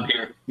our job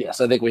here. Yes,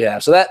 I think we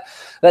have. So that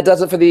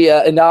does it for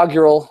the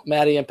inaugural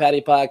Maddie and Patty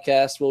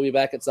podcast. We'll be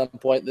back at some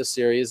point in this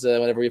series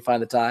whenever we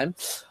find the time.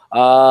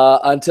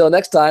 Until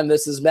next time,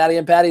 this is Maddie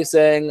and Patty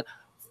saying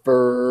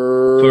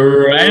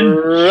friendship.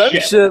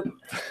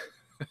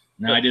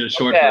 No, I did a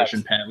short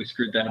version, Pat. We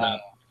screwed that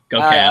up. Go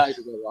Cavs.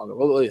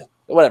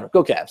 Whatever.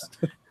 Go Cavs.